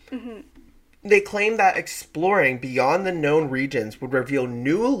refraction. They claim that exploring beyond the known regions would reveal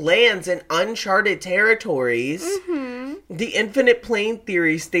new lands and uncharted territories. The infinite plane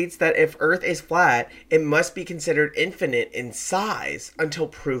theory states that if Earth is flat, it must be considered infinite in size until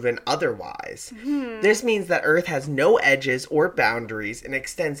proven otherwise. This means that Earth has no edges or boundaries and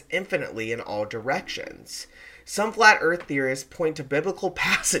extends infinitely in all directions. Some flat Earth theorists point to biblical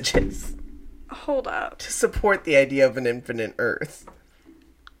passages. Hold up. To support the idea of an infinite Earth.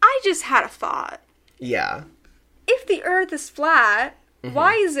 I just had a thought. Yeah. If the Earth is flat,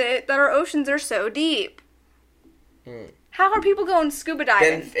 why is it that our oceans are so deep? How are people going scuba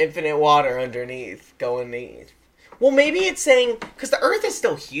diving? Then infinite water underneath, going beneath. Well, maybe it's saying, because the Earth is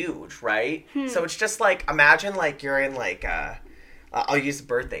still huge, right? So it's just like, imagine like you're in like I'll use the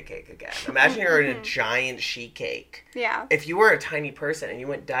birthday cake again. Imagine you're in a giant sheet cake. Yeah. If you were a tiny person and you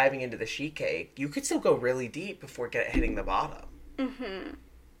went diving into the sheet cake, you could still go really deep before hitting the bottom.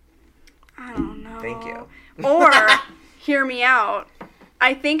 I don't know. Thank you. Or, hear me out.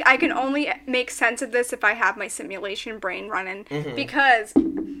 I think I can only make sense of this if I have my simulation brain running. Because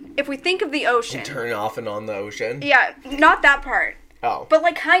if we think of the ocean. Turn off and on the ocean. Yeah, not that part. Oh. But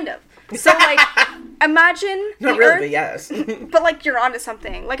like kind of. So like, imagine Not the really, Earth, but yes. but like you're onto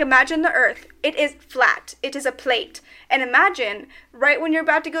something. Like imagine the Earth. It is flat. It is a plate. And imagine, right when you're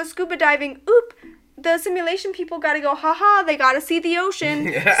about to go scuba diving, the simulation people gotta go, haha, they gotta see the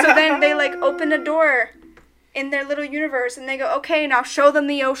ocean. So then they like open a door in their little universe and they go, okay, now show them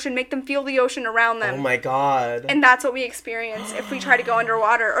the ocean, make them feel the ocean around them. Oh my god. And that's what we experience if we try to go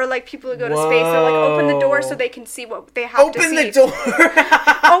underwater. Or like people who go to space, they're like, open the door so they can see what they have to see. Open the door.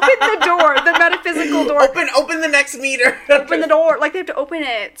 Open the door, the metaphysical door. Open the next meter. Open the door. Like they have to open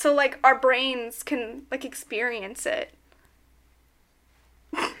it so like our brains can like experience it.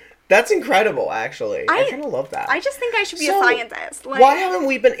 That's incredible, actually. I kind of love that. I just think I should be a scientist. Like, why haven't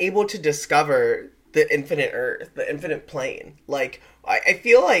we been able to discover the infinite Earth, the infinite plane? Like, I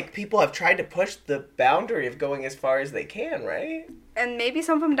feel like people have tried to push the boundary of going as far as they can, right? And maybe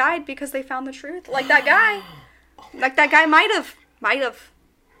some of them died because they found the truth. Like that guy. Like that guy might have.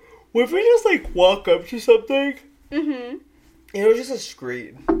 What if we just, like, walk up to something? And it was just a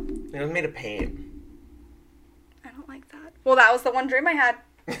screen. And it was made of paint. Well, that was the one dream I had.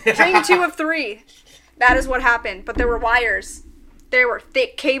 Dream 2 of 3. That is what happened. But there were wires. There were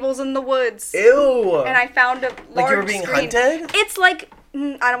thick cables in the woods. Ew. And I found a large Like you were being screen. hunted? It's like,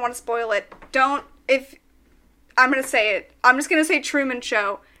 I don't want to spoil it. I'm going to say it. I'm just going to say Truman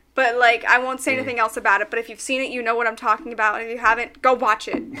Show. But, like, I won't say anything else about it. But if you've seen it, you know what I'm talking about. And if you haven't, go watch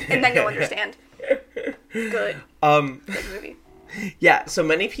it. And then you'll understand. Good. Good movie. Yeah, so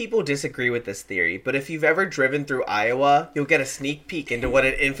many people disagree with this theory, but if you've ever driven through Iowa, you'll get a sneak peek into what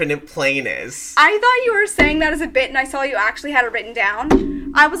an infinite plane is. I thought you were saying that as a bit, and I saw you actually had it written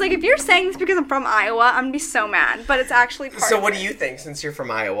down. I was like, if you're saying this because I'm from Iowa, I'm gonna be so mad. But it's actually part So of what it. do you think, since you're from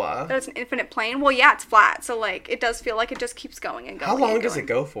Iowa? That it's an infinite plane? Well, yeah, it's flat, so, like, it does feel like it just keeps going and going. How long and does going. it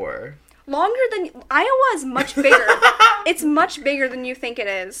go for? Longer than... Iowa is much bigger. It's much bigger than you think it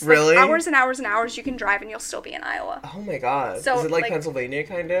is. Really? Like, hours and hours and hours you can drive and you'll still be in Iowa. Oh my god. So, is it like like- Pennsylvania,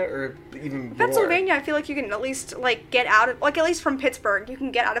 kinda? Or even more? Pennsylvania, I feel like you can at least, like, get out of... Like, at least from Pittsburgh, you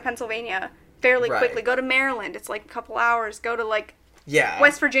can get out of Pennsylvania fairly Right. quickly. Go to Maryland, it's like a couple hours. Go to, like, Yeah.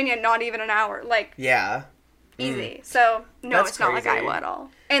 West Virginia, not even an hour. Like, Yeah. easy. So, no, That's it's not like crazy. Iowa at all.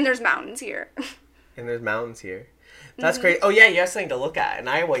 And there's mountains here. And there's mountains here. That's great. Oh yeah, you have something to look at. In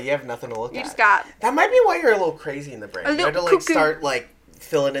Iowa, you have nothing to look at. You just got... That might be why you're a little crazy in the brain. A You had to little like cuckoo. start like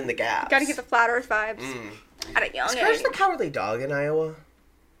filling in the gaps. Gotta get the flat earth vibes. At a young Where's age. the Cowardly Dog in Iowa?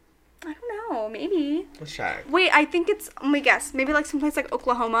 I don't know, maybe. Let's check. Wait, I think it's, let me guess, maybe like someplace like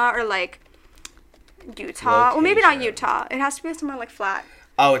Oklahoma or like Utah. Well, maybe not Location. Utah. It has to be somewhere like flat.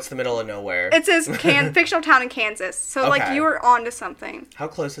 Oh, it's the middle of nowhere. It says fictional town in Kansas. So like Okay. you were onto something. How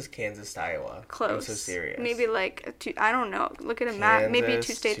close is Kansas to Iowa? Close. I'm so serious. Maybe like I don't know. Look at a map. Maybe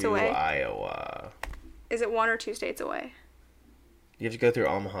 2 states to away. Iowa. Is it 1 or 2 states away? You have to go through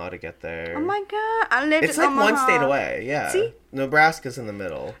Omaha to get there. Oh my god, I lived It's in like one Omaha. state away. Yeah. See? Nebraska's in the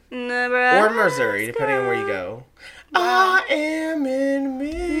middle. Nebraska. Or Missouri, depending on where you go. I am in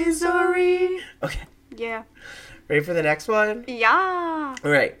Missouri. Okay. Yeah. Ready for the next one? Yeah.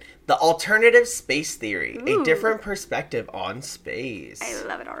 All right. The alternative space theory, Ooh. a different perspective on space. I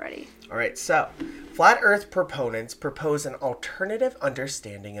love it already. All right, so flat Earth proponents propose an alternative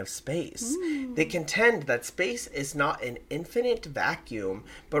understanding of space. They contend that space is not an infinite vacuum,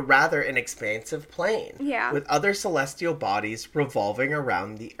 but rather an expansive plane, Yeah. with other celestial bodies revolving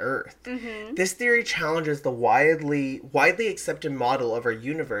around the Earth. This theory challenges the widely accepted model of our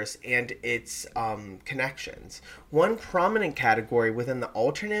universe and its connections. One prominent category within the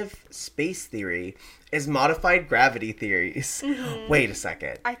alternative space theory is modified gravity theories. Wait a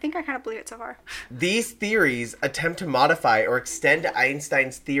second. I think I kind of believe it so far. These theories attempt to modify or extend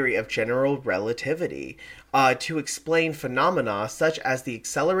Einstein's theory of general relativity to explain phenomena such as the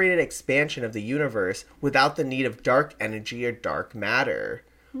accelerated expansion of the universe without the need of dark energy or dark matter.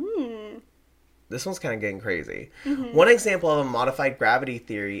 This one's kind of getting crazy. One example of a modified gravity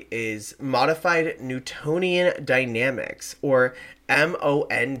theory is modified Newtonian dynamics, or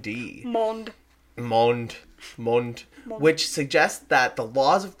MOND. Mond, which suggests that the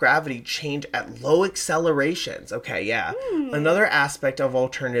laws of gravity change at low accelerations. Okay, yeah. Another aspect of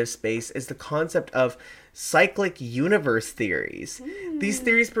alternative space is the concept of cyclic universe theories. These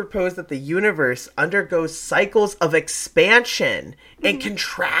theories propose that the universe undergoes cycles of expansion and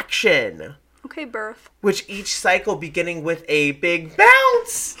contraction, Okay, birth. which each cycle beginning with a big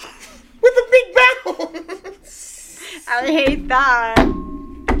bounce. With a big bounce. I hate that.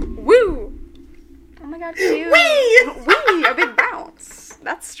 Woo! Oh my god, cute. Whee! Wee! A big bounce.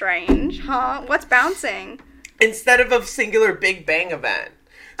 That's strange, huh? What's bouncing? Instead of a singular Big Bang event.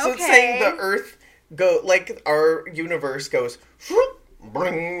 So it's saying Okay. the Earth like our universe goes whoop,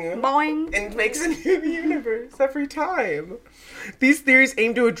 bring, Boing. and makes a new universe every time. These theories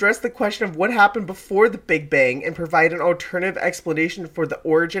aim to address the question of what happened before the Big Bang and provide an alternative explanation for the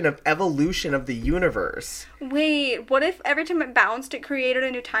origin of evolution of the universe. Wait, what if every time it bounced, it created a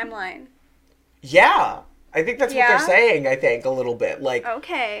new timeline? Yeah, I think that's what Yeah? they're saying, I think, a little bit. Like,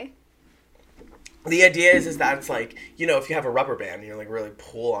 Okay. the idea is that it's like, you know, if you have a rubber band and you like really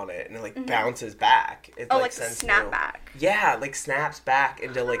pull on it and it like bounces back. It Oh, like the sends snapback. Yeah, like snaps back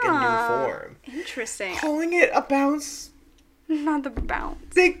into like a new form. Interesting. Calling it a bounce. Not the bounce.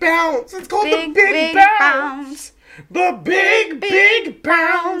 Big bounce. It's called the Big big bounce. The big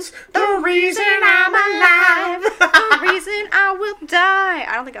bounce. The reason I'm alive. The reason I will die.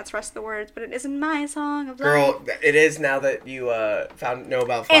 I don't think that's the rest of the words, but it is in my song of life. Girl, it is now that you know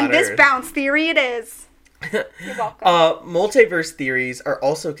about flat And this Earth. bounce theory it is. You're welcome. Multiverse theories are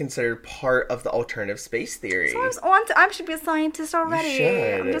also considered part of the alternative space theory. I should be a scientist already.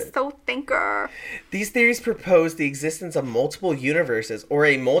 should. I'm just so thinker. These theories propose the existence of multiple universes or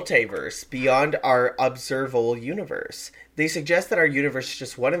a multiverse beyond our observable universe. They suggest that our universe is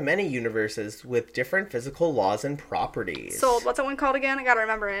just one of many universes with different physical laws and properties. Sold. What's that one called again? I gotta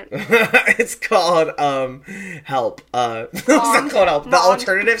remember it. It's called, Help. It's not called Help. The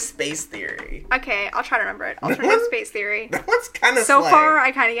Alternative Space Theory. Okay, I'll try to remember it. Alternative space theory. That one's kind of So far,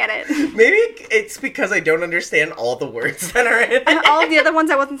 I kind of get it. Maybe it's because I don't understand all the words that are in it. And all of the other ones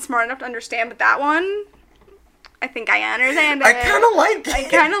I wasn't smart enough to understand, but that one, I think I understand it. I kind of like it. I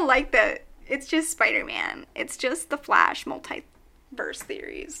kind of like that. It's just Spider-Man. It's just the Flash multiverse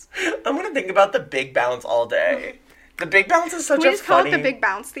theories. I'm going to think about the Big Bounce all day. The Big Bounce is such a funny... Can we just call it the Big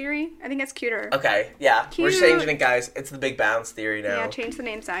Bounce theory? I think it's cuter. Okay, yeah. Cute. We're changing it, guys. It's the Big Bounce theory now. Yeah, change the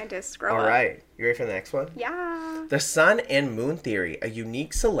name, scientists. Grow up. All right. You ready for the next one? Yeah. The Sun and Moon Theory, a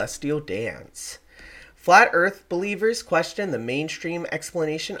unique celestial dance. Flat Earth believers question the mainstream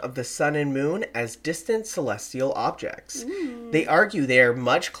explanation of the sun and moon as distant celestial objects. They argue they are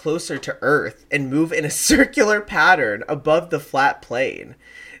much closer to Earth and move in a circular pattern above the flat plane.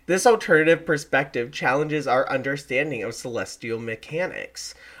 This alternative perspective challenges our understanding of celestial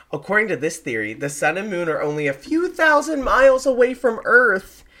mechanics. According to this theory, the sun and moon are only a few thousand miles away from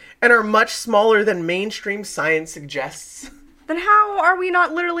Earth and are much smaller than mainstream science suggests. Then how are we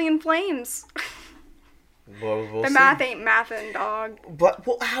not literally in flames? We'll the see. math ain't mathin', dog. But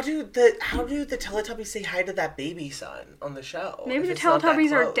how do the Teletubbies say hi to that baby son on the show? Maybe if the it's not that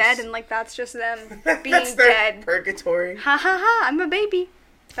Teletubbies are close? dead and like that's just them being That's their dead. purgatory. Ha ha ha! I'm a baby.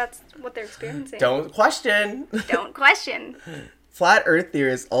 That's what they're experiencing. Don't question. Don't question. Flat Earth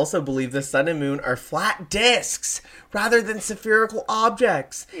theorists also believe the sun and moon are flat disks rather than spherical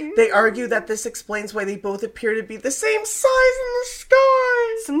objects. They argue that this explains why they both appear to be the same size in the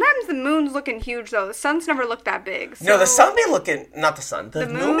sky. Sometimes the moon's looking huge though. The sun's never looked that big. So No, the sun be looking... Not the sun. The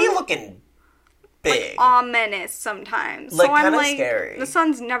The moon be moon? looking big. ominous sometimes. Like, so I'm kinda like, scary. the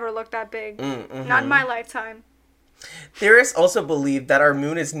sun's never looked that big. Mm-hmm. Not in my lifetime. Theorists also believe that our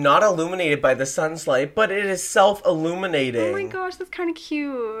moon is not illuminated by the sun's light, but it is self-illuminating. Oh my gosh, that's kind of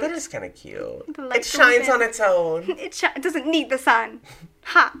cute. That is kind of cute. The light It shines goes in. on its own. It doesn't need the sun.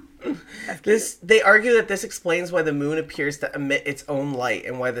 Ha! They argue that this explains why the moon appears to emit its own light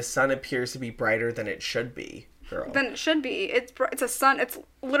and why the sun appears to be brighter than it should be. Girl. Then it should be. It's a sun. It's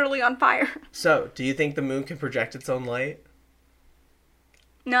literally on fire. So, do you think the moon can project its own light?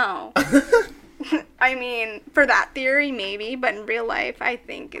 No. I mean, for that theory, maybe, but in real life, I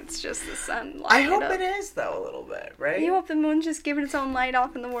think it's just the sun. I hope it is, though, a little bit, right? You hope the moon's just giving its own light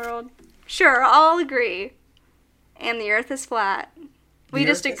off in the world. Sure, I'll agree. And the Earth is flat. We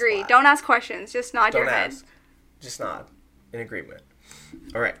The just Earth is agree. flat. Don't ask questions. Just nod Don't your head. ask. Just nod. In agreement.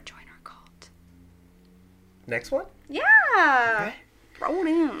 All right. Join our cult. Next one? Yeah. Okay. Throw it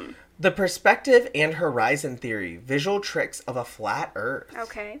in. The perspective and horizon theory. Visual tricks of a flat Earth.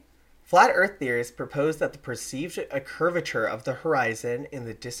 Okay. Flat Earth theorists propose that the perceived curvature of the horizon in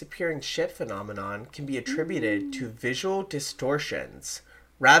the disappearing ship phenomenon can be attributed to visual distortions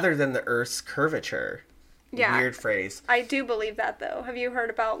rather than the Earth's curvature. Yeah. Weird phrase. I do believe that, though. Have you heard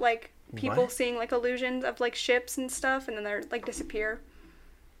about, like, people What? seeing, like, illusions of, like, ships and stuff, and then they're, like, disappear?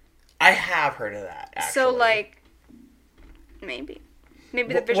 I have heard of that, actually. So, like, maybe.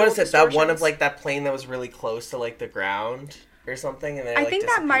 Maybe the visual What is it? That one of, distortions. like, that plane that was really close to, like, the ground or something? And then I like, think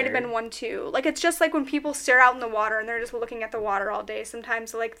that might have disappeared? been one too. Like it's just like when people stare out in the water and they're just looking at the water all day.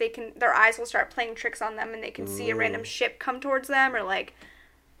 Sometimes like their eyes will start playing tricks on them and they can see a random ship come towards them or like.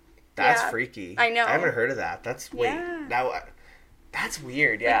 That's yeah, freaky. I know. I haven't heard of that. That's Yeah. That's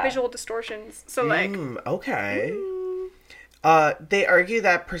weird. Yeah. Like visual distortions. So like. Okay. They argue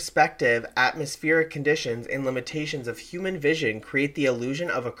that perspective, atmospheric conditions, and limitations of human vision create the illusion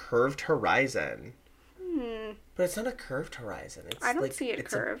of a curved horizon. But it's not a curved horizon. It's I don't like, see it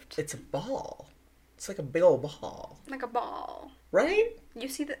it's curved. It's a ball. It's like a big old ball. Like a ball. Right? You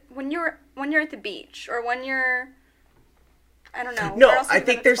see that when you're at the beach or when you're. I don't know. No, where else I is it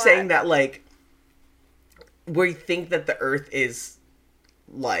think it's they're flat? saying that, like, we think that the Earth is,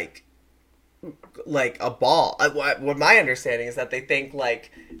 like a ball. What my understanding is that they think,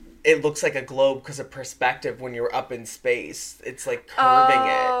 like, it looks like a globe because of perspective when you're up in space. It's, like, curving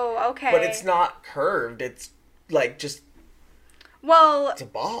it. Oh, okay. But it's not curved. It's, like, just, Well, it's a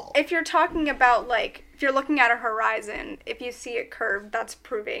ball. if you're talking about, like, if you're looking at a horizon, if you see it curved, that's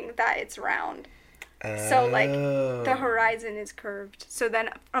proving that it's round. So, like, the horizon is curved. So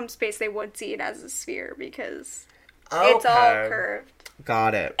then from space, they would see it as a sphere because it's all Okay. curved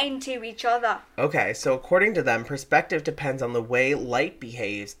Got it. into each other. Okay, so according to them, perspective depends on the way light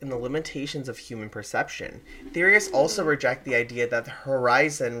behaves and the limitations of human perception. Theorists also reject the idea that the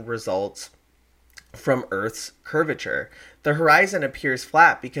horizon results from Earth's curvature. The horizon appears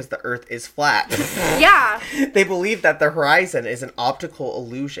flat because the Earth is flat. Yeah. They believe that the horizon is an optical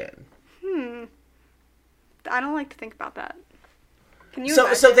illusion. I don't like to think about that. Can you So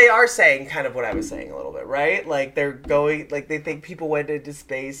imagine? they are saying kind of what I was saying a little bit, right? Like they're going, like they think people went into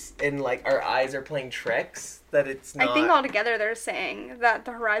space and like our eyes are playing tricks, that it's not. I think altogether they're saying that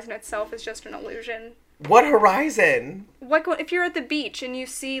the horizon itself is just an illusion. What horizon? Like if you're at the beach and you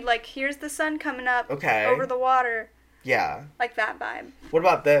see like here's the sun coming up Okay. over the water, Yeah. like that vibe. What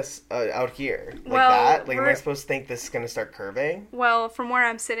about this out here? Like Well, that? Like am I we're- supposed to think this is going to start curving? Well, from where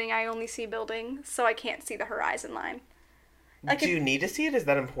I'm sitting, I only see buildings, so I can't see the horizon line. Like Do you need to see it? Is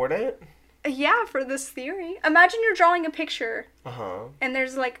that important? Yeah, for this theory. Imagine you're drawing a picture Uh-huh. and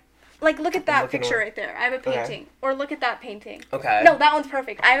there's like look at that looking picture away. right there. I have a painting. Or look at that painting. Okay. No, that one's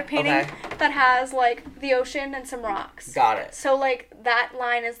perfect. I have a painting Okay. that has like the ocean and some rocks. Got it. So like that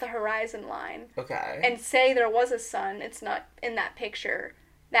line is the horizon line. Okay. And say there was a sun, it's not in that picture.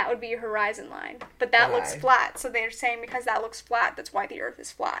 That would be your horizon line. But that looks Okay. flat. So they're saying because that looks flat, that's why the earth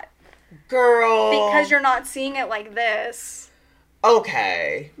is flat. Girl. Because you're not seeing it like this.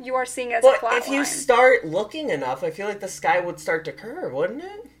 Okay. You are seeing it as a But flat if you line. start looking enough, I feel like the sky would start to curve, wouldn't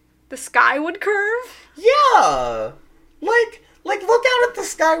it? The sky would curve? Yeah. Like look out at the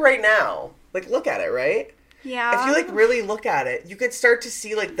sky right now. Like look at it, right? Yeah. If you like really look at it, you could start to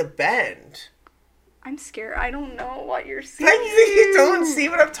see like the bend. I'm scared. I don't know what you're seeing. Like you don't see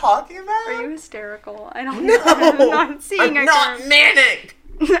what I'm talking about? Are you hysterical? I don't No. know. I'm not seeing I'm a not curve. manic.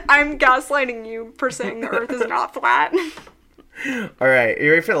 I'm gaslighting you for saying the earth is not flat. All right, you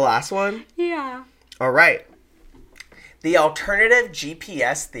ready for the last one? Yeah. All right. The alternative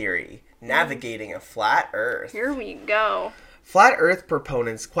GPS theory, navigating a flat Earth. Here we go. Flat Earth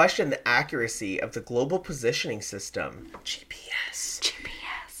proponents question the accuracy of the Global Positioning System, GPS,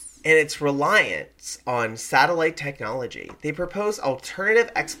 GPS. and its reliance on satellite technology. They propose alternative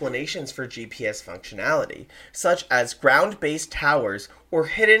explanations for GPS functionality, such as ground-based towers or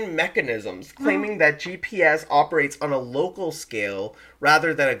hidden mechanisms, claiming that GPS operates on a local scale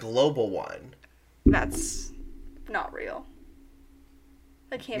rather than a global one. That's not real.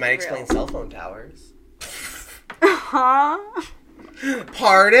 That can't Might be explain real. cell phone towers. Huh?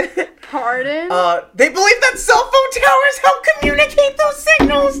 Pardon? Pardon? They believe that cell phone towers help communicate those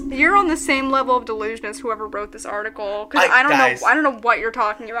signals. You're on the same level of delusion as whoever wrote this article. Because I don't guys. know. I don't know what you're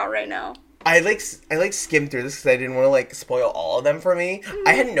talking about right now. I skimmed through this because I didn't want to spoil all of them for me.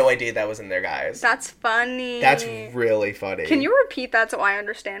 I had no idea that was in there, guys. That's funny. That's really funny. Can you repeat that so I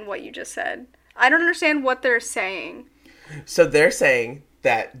understand what you just said? I don't understand what they're saying. So they're saying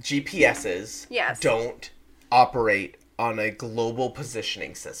that GPSs Yes. don't operate on a global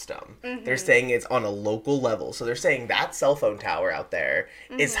positioning system. Mm-hmm. They're saying it's on a local level. So they're saying that cell phone tower out there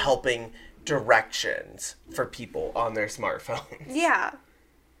is Mm-hmm. helping directions for people on their smartphones. Yeah.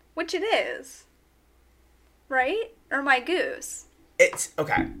 Which it is. Right? Or my goose. It's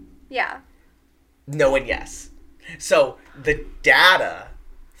okay. Yeah. No and yes. So the data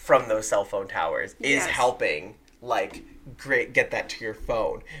from those cell phone towers is Yes. helping get that to your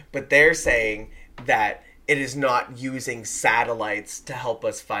phone. But they're saying that it is not using satellites to help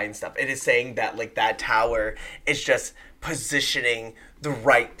us find stuff. It is saying that that tower is just positioning the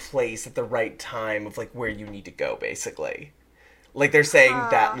right place at the right time of where you need to go, basically. They're saying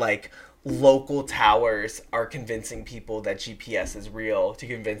that local towers are convincing people that GPS is real to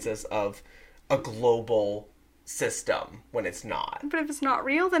convince us of a global system when it's not. But if it's not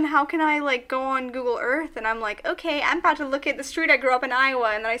real, then how can I go on Google Earth and I'm like, okay, I'm about to look at the street I grew up in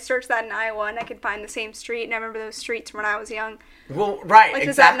Iowa, and then I search that in Iowa and I can find the same street, and I remember those streets when I was young. Well, right, Is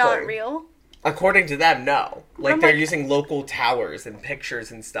exactly. that not real? According to them, no. I'm They're like- using local towers and pictures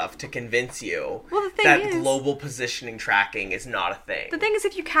and stuff to convince you Well, the thing that is- global positioning tracking is not a thing. The thing is,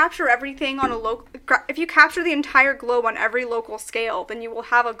 if you capture everything on if you capture the entire globe on every local scale, then you will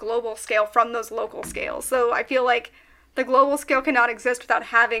have a global scale from those local scales. So I feel like the global scale cannot exist without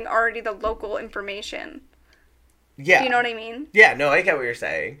having already the local information. Yeah. Do you know what I mean? Yeah, no, I get what you're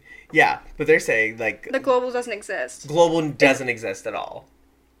saying. Yeah, but they're saying, The global doesn't exist. global doesn't exist at all.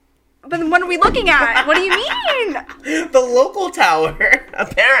 But then what are we looking at? What do you mean? The local tower,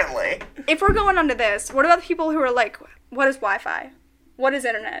 apparently. If we're going onto this, what about the people who are like, what is Wi-Fi? What is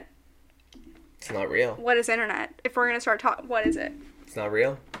internet? It's not real. What is internet? If we're going to start talking, what is it? It's not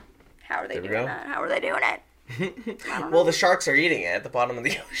real. How are they There we doing go. that? How are they doing it? Well, the sharks are eating it at the bottom of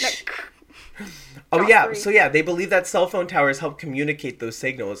the ocean. Oh, Not yeah. 3. So, yeah, they believe that cell phone towers help communicate those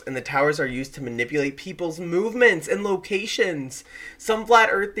signals, and the towers are used to manipulate people's movements and locations. Some flat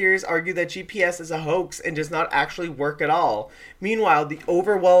earth theorists argue that GPS is a hoax and does not actually work at all. Meanwhile, the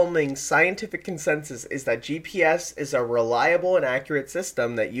overwhelming scientific consensus is that GPS is a reliable and accurate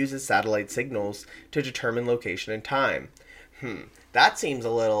system that uses satellite signals to determine location and time. That seems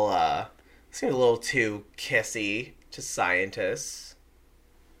a little too kissy to scientists.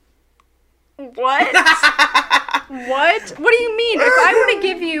 What? What? What do you mean? If I were to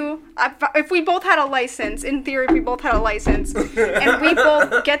give you, if we both had a license, in theory, if we both had a license, and we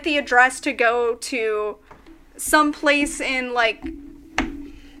both get the address to go to some place in, like,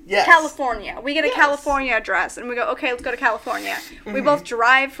 Yes. California. We get a Yes. California address, and we go, okay, let's go to California. We both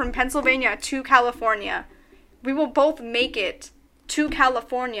drive from Pennsylvania to California. We will both make it to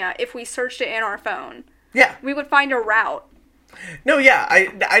California if we searched it in our phone. Yeah. We would find a route. No, yeah,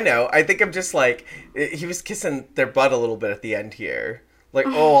 I know. I think I'm just like, he was kissing their butt a little bit at the end here. Like,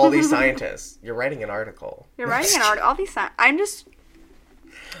 oh, all these scientists. You're writing an article. You're writing an article. All these I'm just...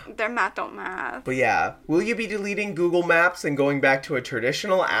 Their math don't math. But yeah, will you be deleting Google Maps and going back to a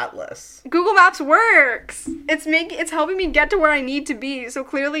traditional atlas? Google Maps works. It's helping me get to where I need to be. So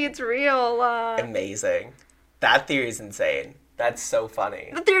clearly it's real. Amazing. That theory is insane. That's so funny.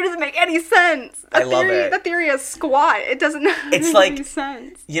 The theory doesn't make any sense. I love it. The theory is squat. It doesn't It's make like- any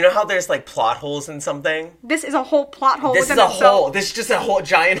sense. You know how there's like plot holes in something? This is a whole plot hole This is within a itself. hole. This is just a whole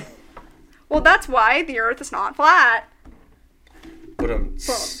giant. Well, that's why the Earth is not flat. Well,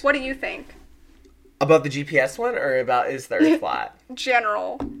 What do you think? about the GPS one, or about is the Earth flat?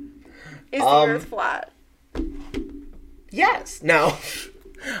 General. Is the Earth flat? Yes. No.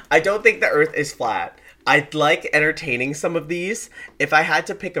 I don't think the Earth is flat. I'd like entertaining some of these. If I had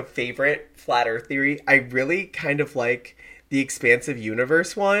to pick a favorite flat Earth theory, I really kind of like the expansive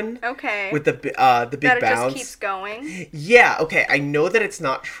universe one. Okay. With the big that it bounce. just keeps going. Yeah, okay, I know that it's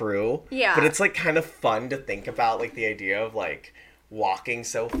not true. Yeah. But it's like kind of fun to think about, like the idea of like walking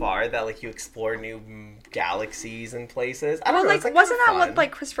so far that like you explore new galaxies and places. I don't know. Like, It's, like, wasn't that kinda what fun.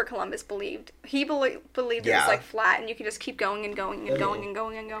 like Christopher Columbus believed? He believed it Yeah. was like flat, and you could just keep going and going and going and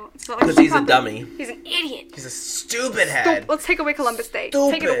going and going. So, like, Because he's a dummy. He's an idiot. He's a stupid head. Let's take away Columbus Day.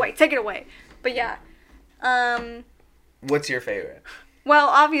 Stupid. Take it away. Take it away. But yeah. What's your favorite? Well,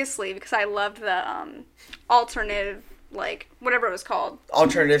 obviously, because I loved the alternative, like whatever it was called.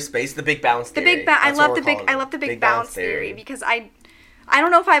 Alternative space, the Big Bounce The theory. Big Bounce. I That's what love the we're big. calling I it. love the Big Bounce theory because I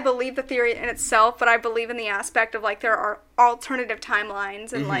don't know if I believe the theory in itself, but I believe in the aspect of like there are alternative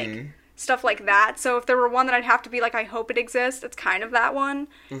timelines and like stuff like that. So if there were one that I'd have to be like, I hope it exists, it's kind of that one.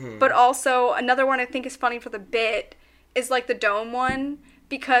 But also another one I think is funny for the bit is like the dome one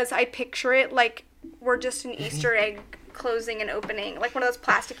because I picture it like we're just an Easter egg closing and opening, like one of those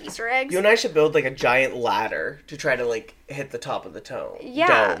plastic Easter eggs. You and I should build like a giant ladder to try to like hit the top of the dome.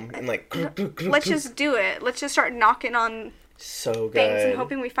 And like Let's just do it. Let's just start knocking on so good. things and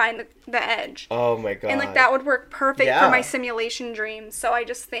hoping we find the edge. Oh my god. And like that would work perfect Yeah. for my simulation dreams. So I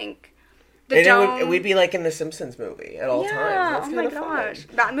just think the And dome. we'd be like in the Simpsons movie at all Yeah, times. That's oh my kinda gosh.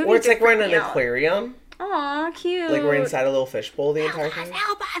 fun. That movie Or it's did like we're in freak an me out. aquarium. Aw, cute. Like we're inside a little fishbowl the entire time.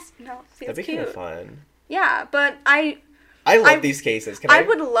 Help us! No, see, That'd it's be kind cute. of fun. Yeah, but I love these cases. Can I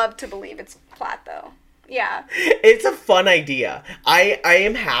would love to believe it's flat though. Yeah. It's a fun idea. I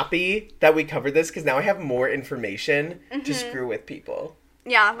am happy that we covered this because now I have more information to screw with people.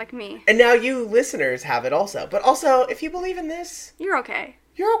 Yeah, like me. And now you listeners have it also. But also, if you believe in this, You're okay.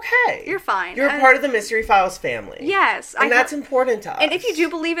 you're okay. You're fine. You're a part of the Mystery Files family. Yes. And that's important to us. And if you do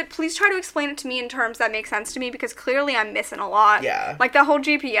believe it, please try to explain it to me in terms that make sense to me because clearly I'm missing a lot. Yeah. Like that whole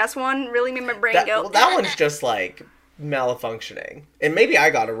GPS one really made my brain go. Well, that one's just like malfunctioning. And maybe I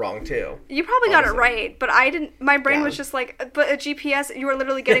got it wrong too. You probably got it Honestly. right, but I didn't. My brain Yeah. was just like, but a GPS, you are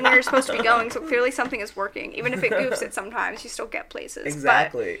literally getting where you're supposed to be going, so clearly something is working. Even if it goofs it sometimes, you still get places.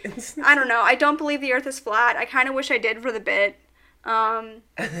 Exactly. But I don't know. I don't believe the Earth is flat. I kind of wish I did for the bit.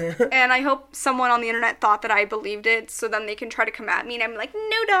 And I hope someone on the internet thought that I believed it, so then they can try to come at me, and I'm like,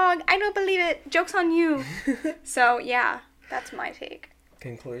 no, dog, I don't believe it. Joke's on you. So yeah, that's my take.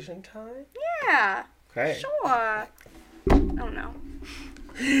 Conclusion time? Yeah. Okay. Sure. Oh no.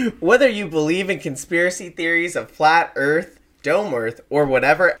 Whether you believe in conspiracy theories of flat Earth, dome Earth, or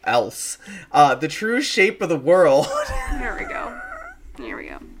whatever else, the true shape of the world. There we go. Here we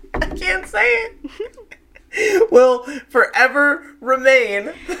go. I can't say it. Will forever remain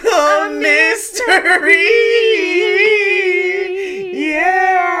a mystery.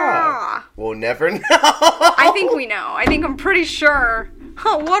 Yeah. We'll never know. I think we know. I'm pretty sure.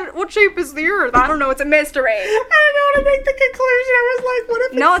 Huh, what shape is the Earth? I don't know. It's a mystery. I don't know how to make the conclusion. I was like,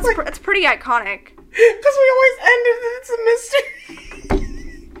 what if No, it's like... it's pretty iconic. Because we always end it and it's a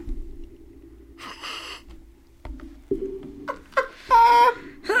mystery.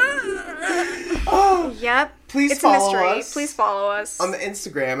 Oh, Yep. please It's a follow mystery. us. Please follow us. On the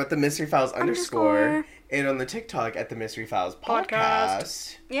Instagram at the Mystery Files _ and on the TikTok at the Mystery Files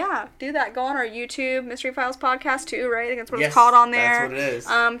podcast. Yeah, do that. Go on our YouTube, Mystery Files Podcast too, right? I think that's what Yes, it's called on there. that's what it is.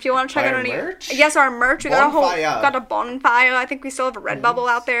 If you want to check Buy out our any merch? yes, our merch. We got Bonfire. got a bonfire. I think we still have a Redbubble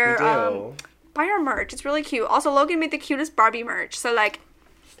out there. We do. Buy our merch. It's really cute. Also, Logan made the cutest Barbie merch. So like,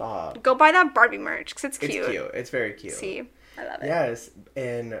 Stop. go buy that Barbie merch because it's cute. It's cute. It's very cute. See, I love it. Yes,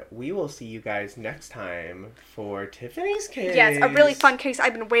 and we will see you guys next time for Tiffany's case. Yes, a really fun case.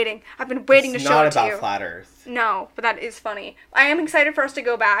 I've been waiting to It's show not it to about you. flat Earth. No, but that is funny. I am excited for us to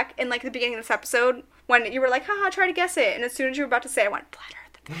go back in like the beginning of this episode when you were like, haha, try to guess it. And as soon as you were about to say it, I went, flat Earth.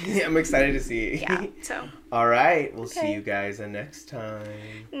 I'm excited to see. Yeah, so. All right, we'll see Okay. you guys next time.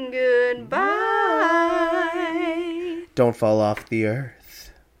 Goodbye. Don't fall off the earth.